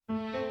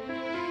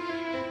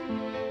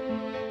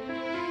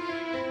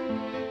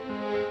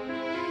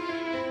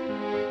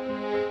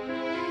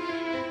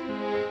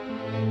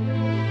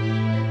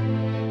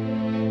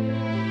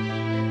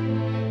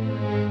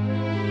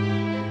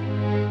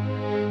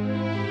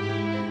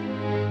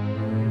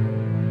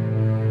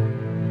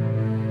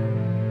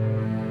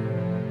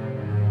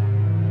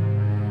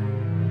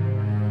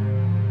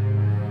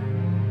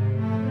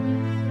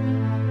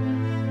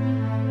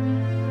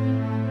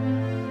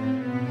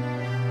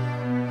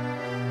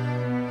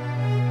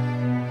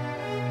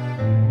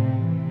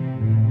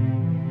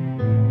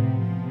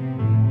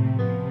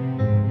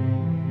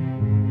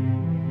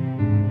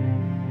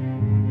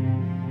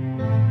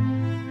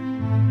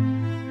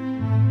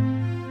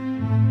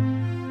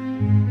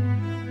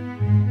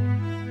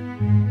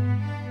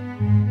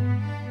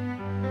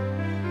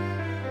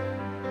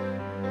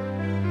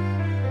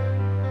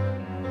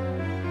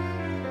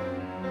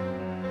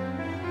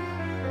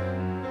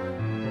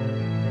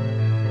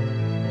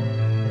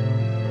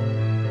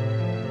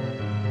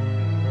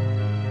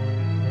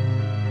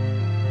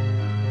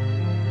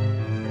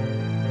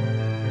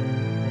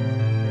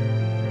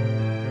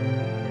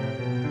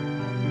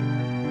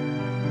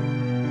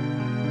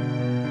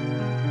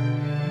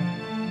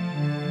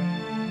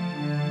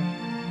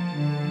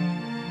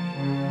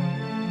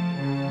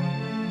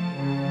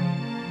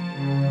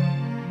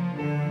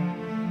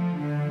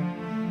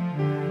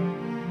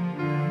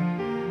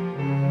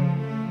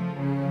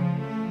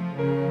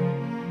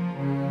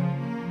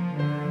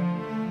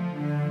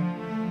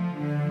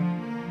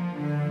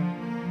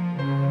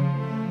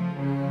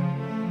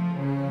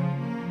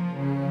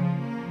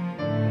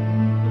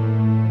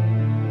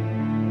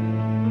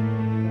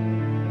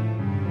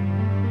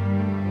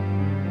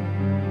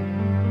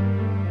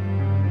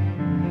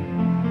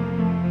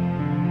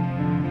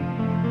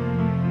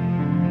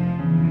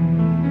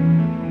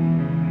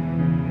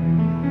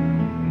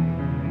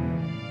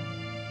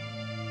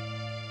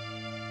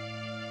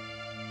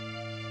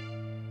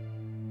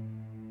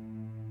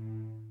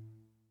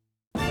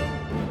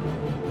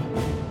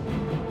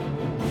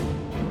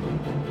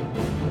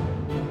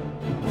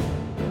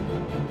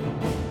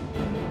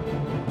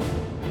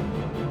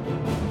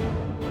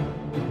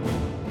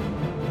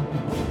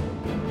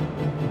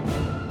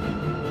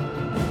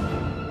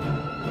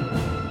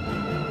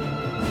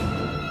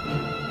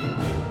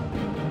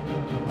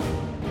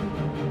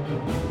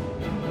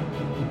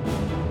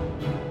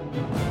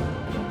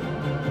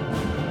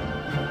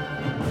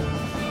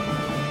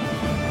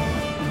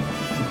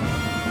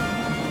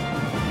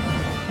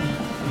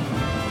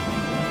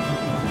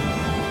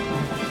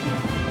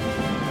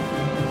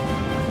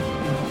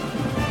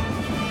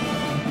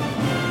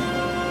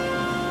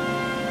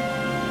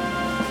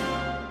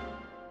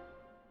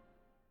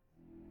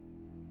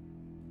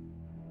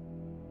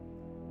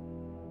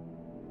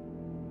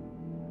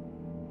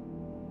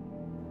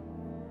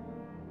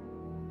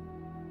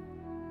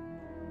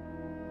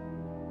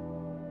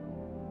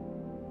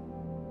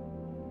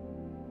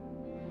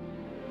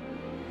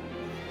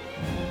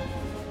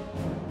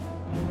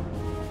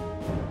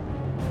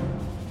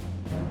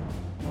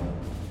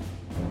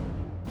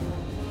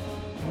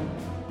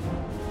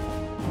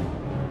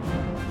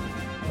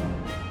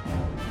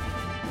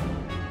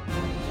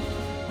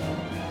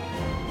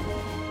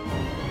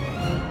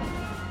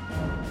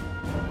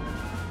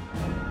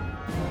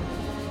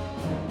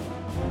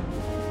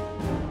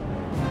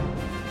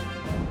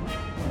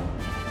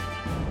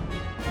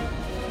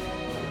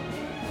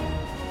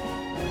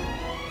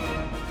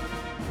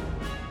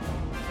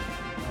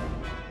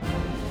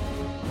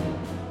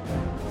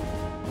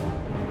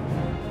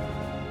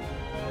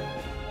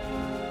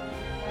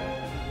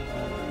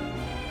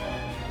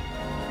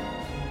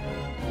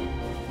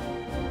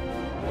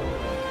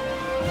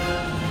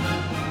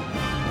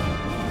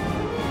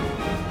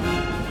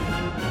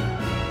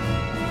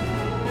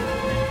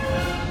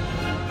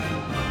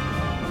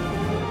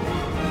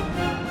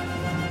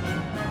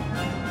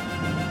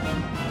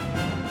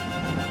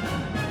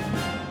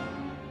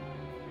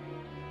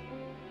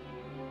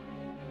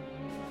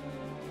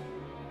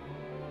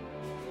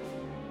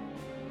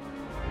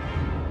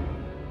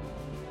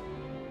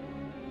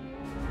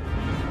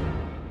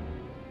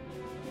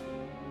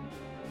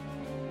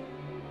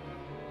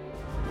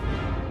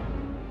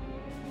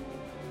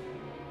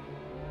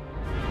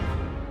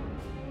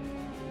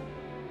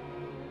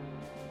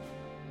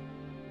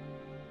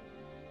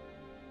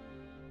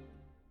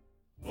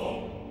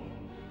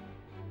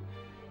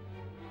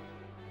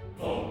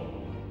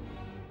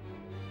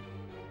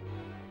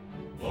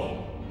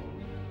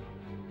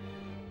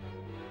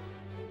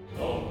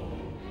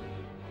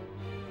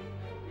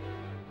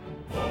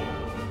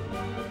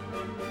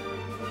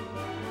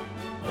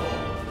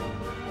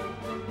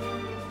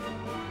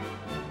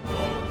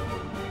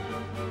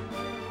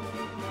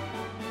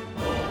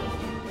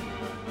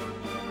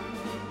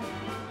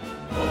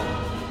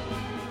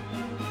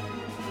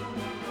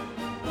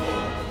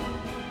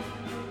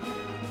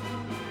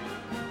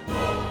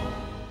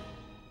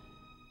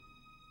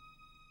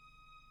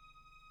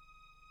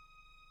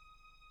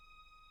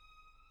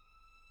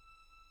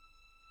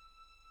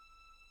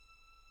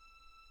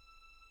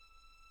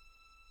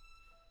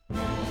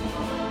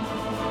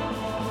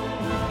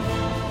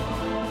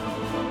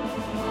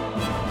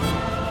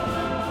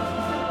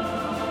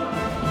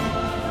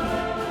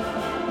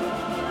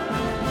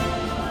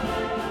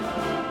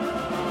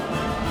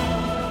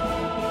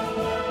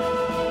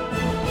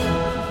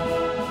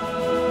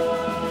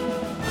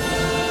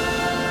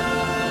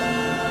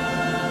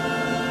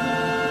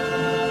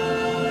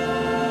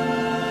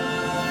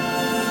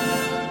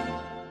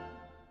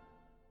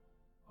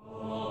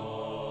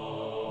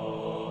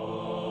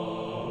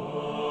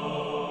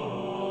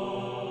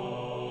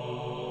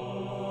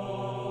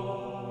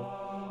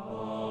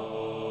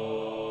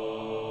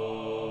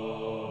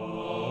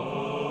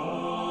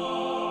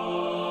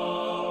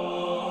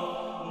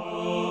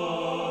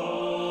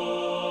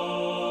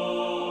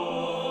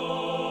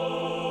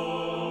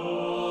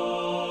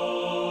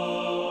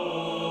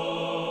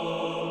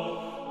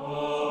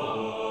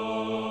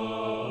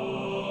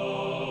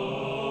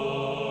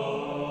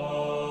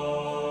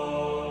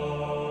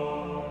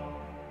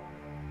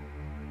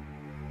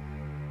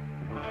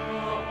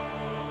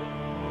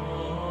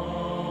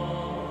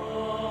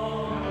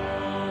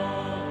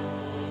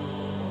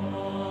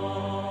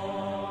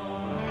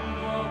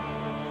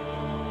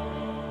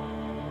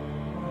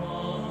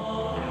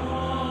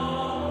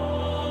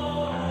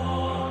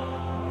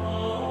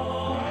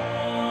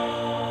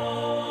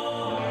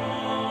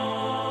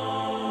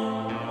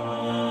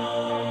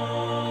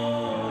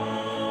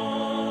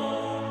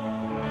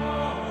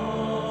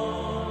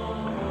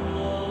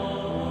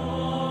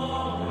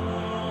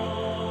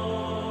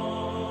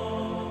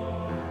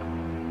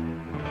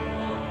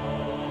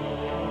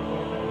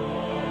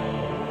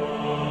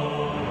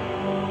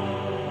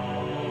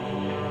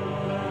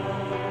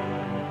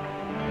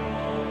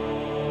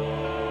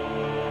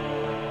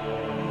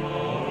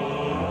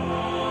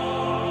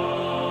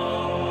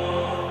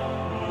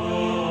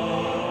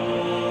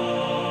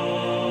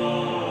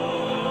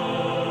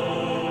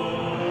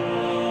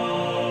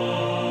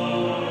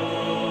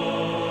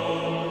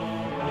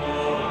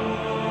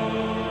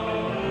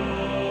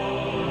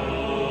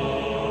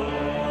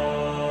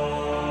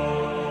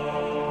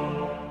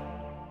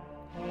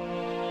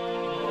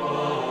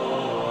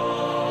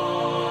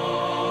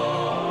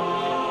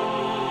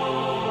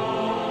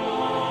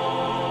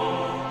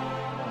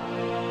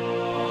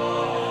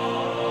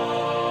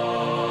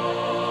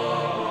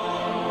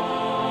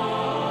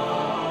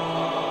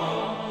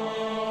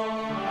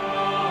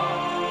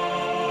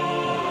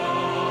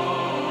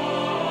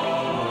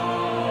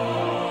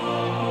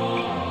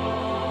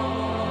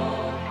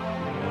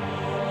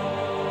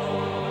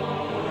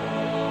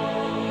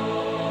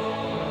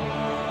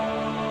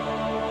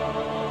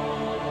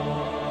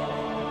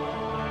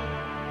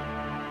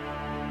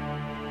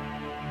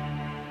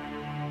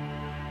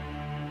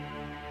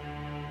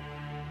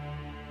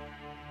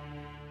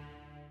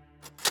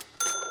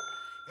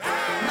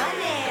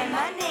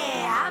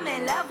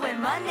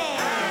 money.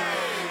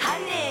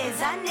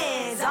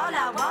 Honey's, all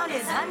I want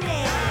is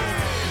honey.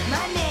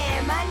 Money,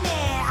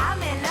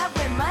 I'm in love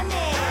with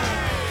money.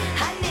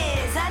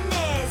 Honey's,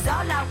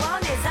 all I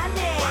want is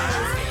honey.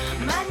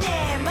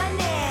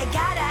 Money,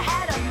 gotta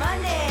have the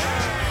money.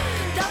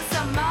 Throw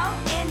some more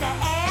in the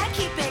air,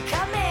 keep it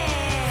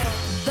coming.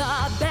 The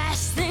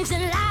best things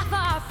in life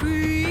are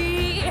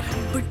free,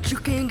 but you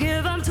can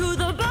give them to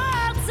the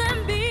birds and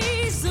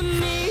bees and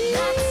me.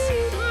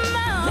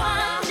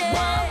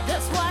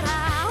 That's what I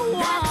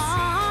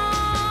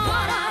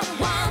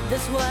want.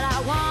 That's what I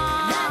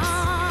want.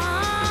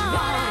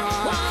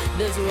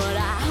 That's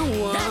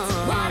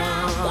what I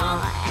want.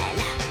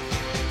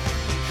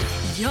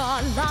 Your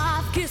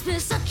love gives me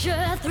such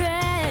a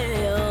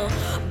thrill,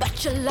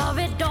 but your love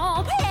it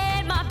don't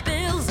pay my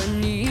bills. I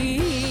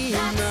need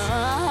money.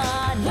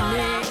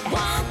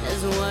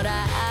 That's what I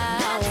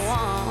want.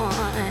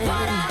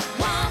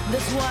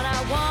 That's what I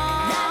want.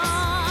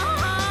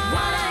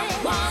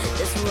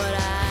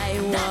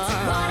 That's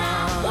what I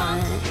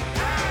want.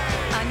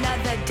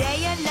 Another day,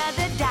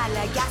 another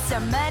dollar. Got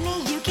some money,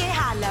 you can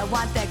holler.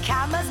 Want the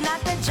commas, not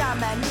the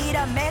drama. Need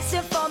a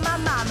mansion for my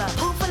mama.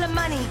 Pool full of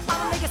money,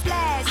 I'ma make a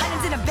splash.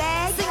 Hundreds in a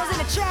bag, singles in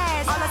the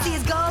trash. All I see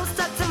is gold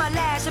stuck to my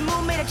lash. A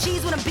moon made of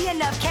cheese wouldn't be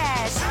enough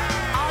cash.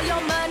 All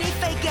your money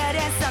faker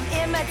than some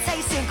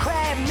imitation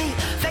crab meat.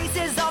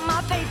 Faces on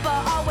my paper,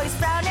 always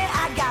frowning.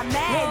 I got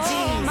mad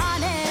G's.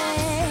 Money,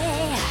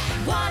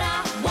 what I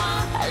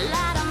want, a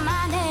lot of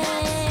money.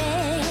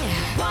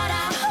 What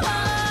I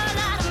want,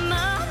 a lot of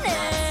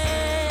money.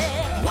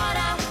 What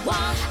I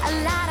want, a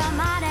lot of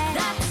money.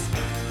 That's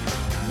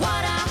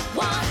what I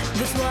want.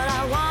 That's what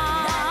I want.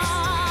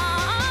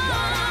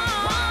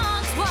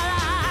 That's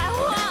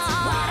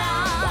what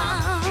I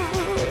want.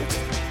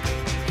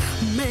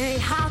 美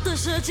好的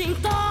事情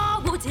都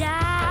无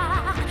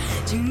价，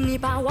请你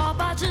帮我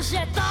把这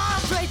些都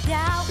追掉。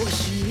我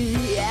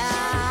需要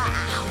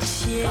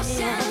钱，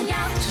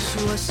这是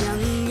我想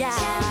要，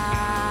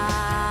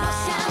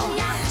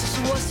这是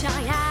我想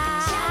要，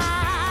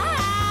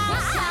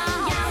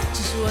这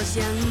是我想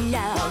要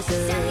的。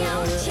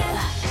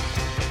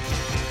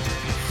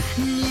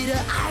你的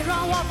爱让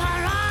我怦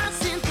然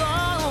心动，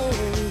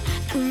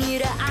你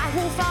的爱无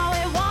法为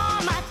我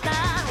买单。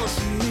我需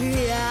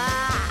要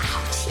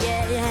钱，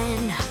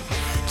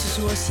这是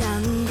我想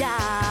要，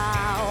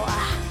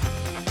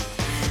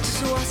这是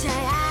我想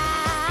要，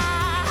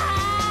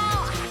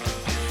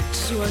这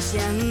是我想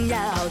要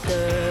的。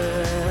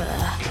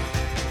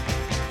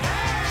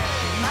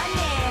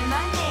Money,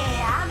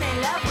 I'm in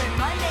love with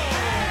money.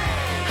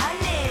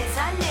 Honey's,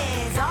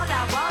 all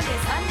I want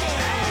is honey.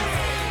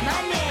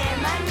 Money,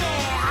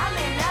 I'm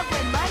in love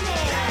with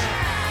money.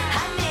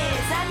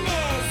 Honey's,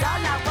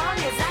 all I want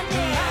is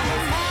honey.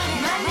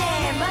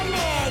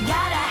 Money,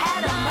 gotta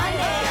have the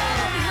money.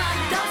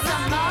 Throw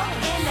some more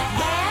in the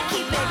air,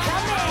 keep it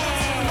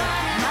coming.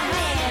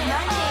 Money,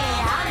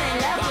 I'm in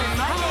love with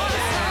money.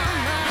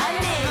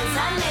 Honey's,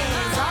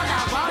 all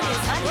I want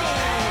is honey.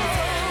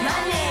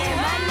 Money,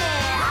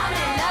 I'm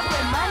in love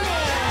with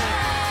money.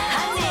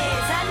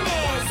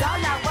 Honey's,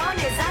 all I want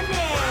is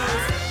honey.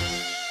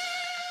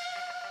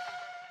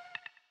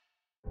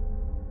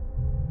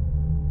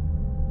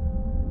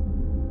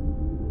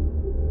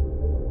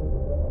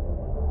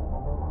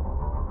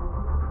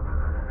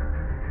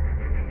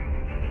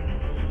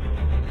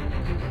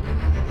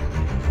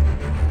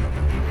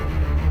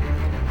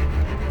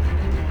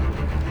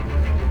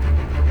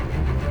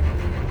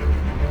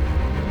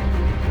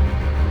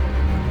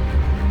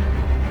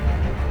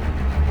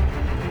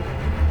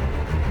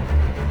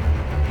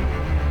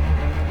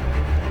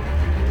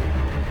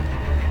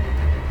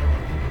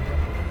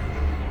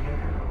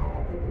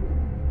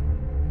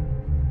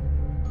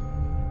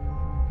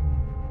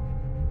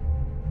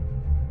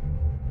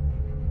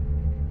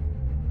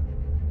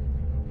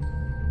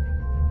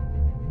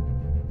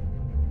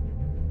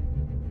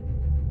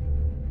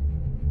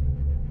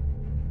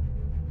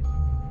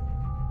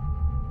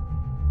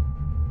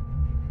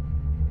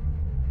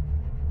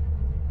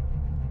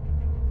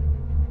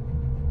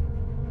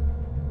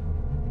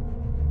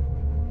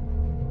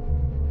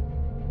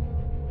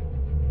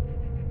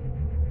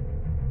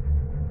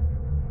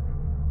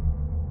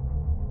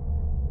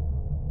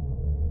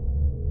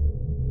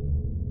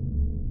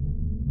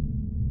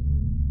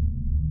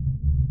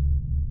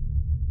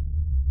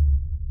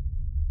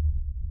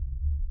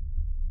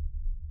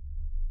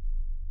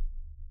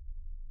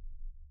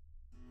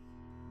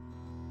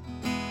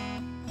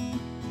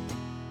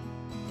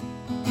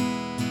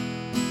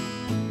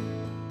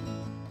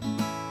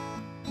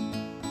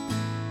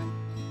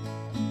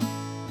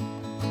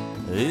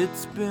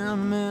 It's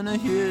been many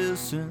years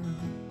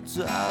since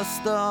I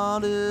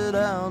started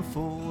out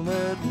for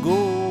that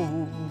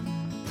goal.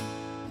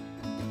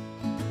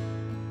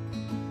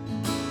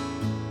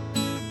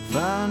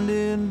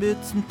 Finding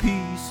bits and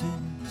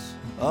pieces,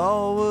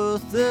 all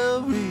worth their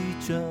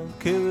reach, I'll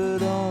carry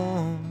it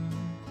on.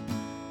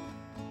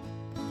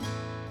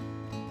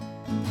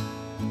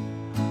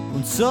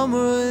 When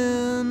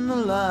somewhere in the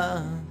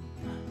line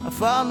I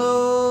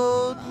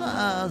followed my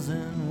eyes,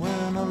 and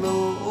when I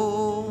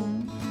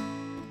alone.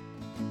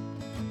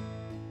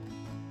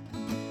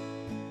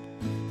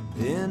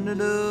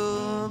 Ended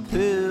up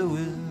here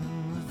with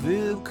a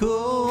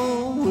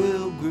vehicle,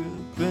 wheel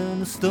grip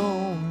and a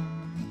stone.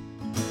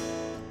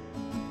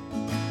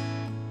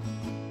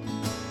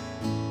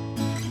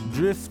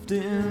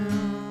 Drifting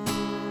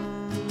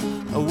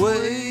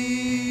away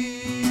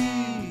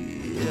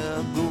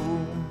I go.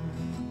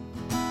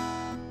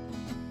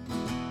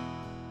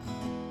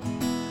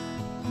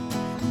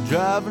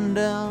 Driving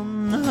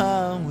down the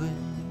highway,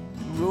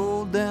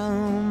 roll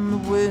down the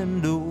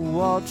window,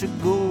 watch it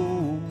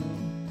go.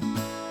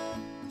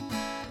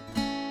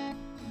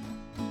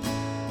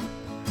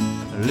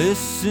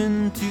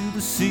 Listen to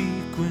the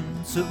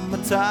sequence of my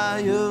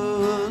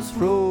tires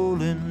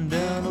rolling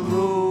down the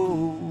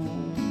road.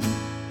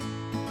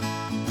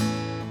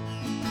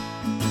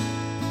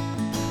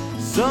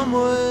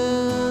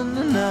 Somewhere in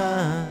the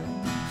night,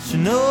 she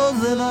knows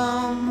that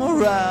I'm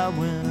alright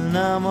when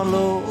I'm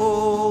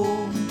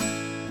alone.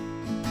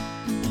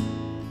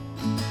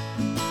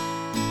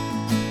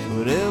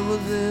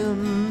 Whatever's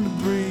in the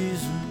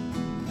breeze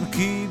will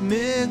keep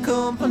me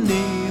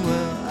company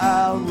where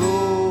I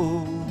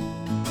roll.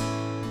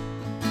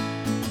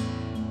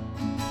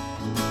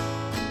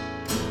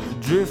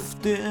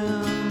 Drifting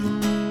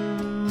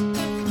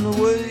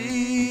away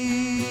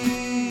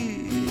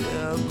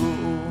I go.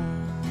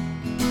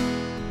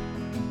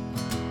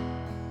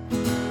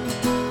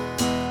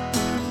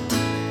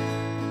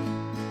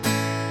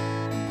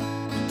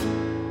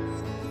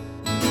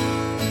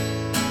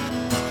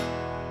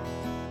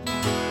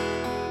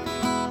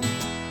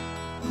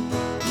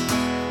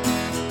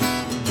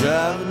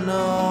 Driving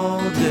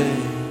all day,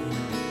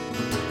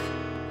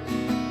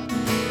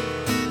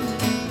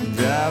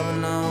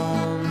 driving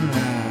all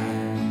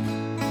night,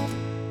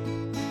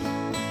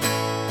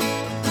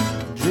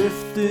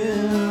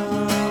 drifting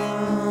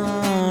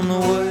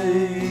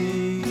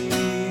away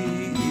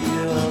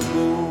I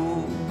go.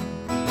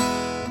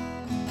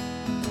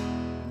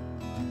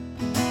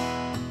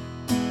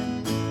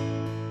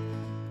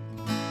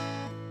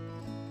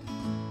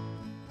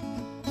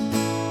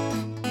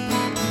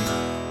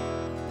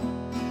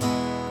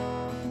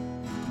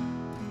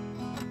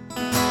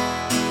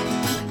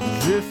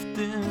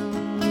 Drifting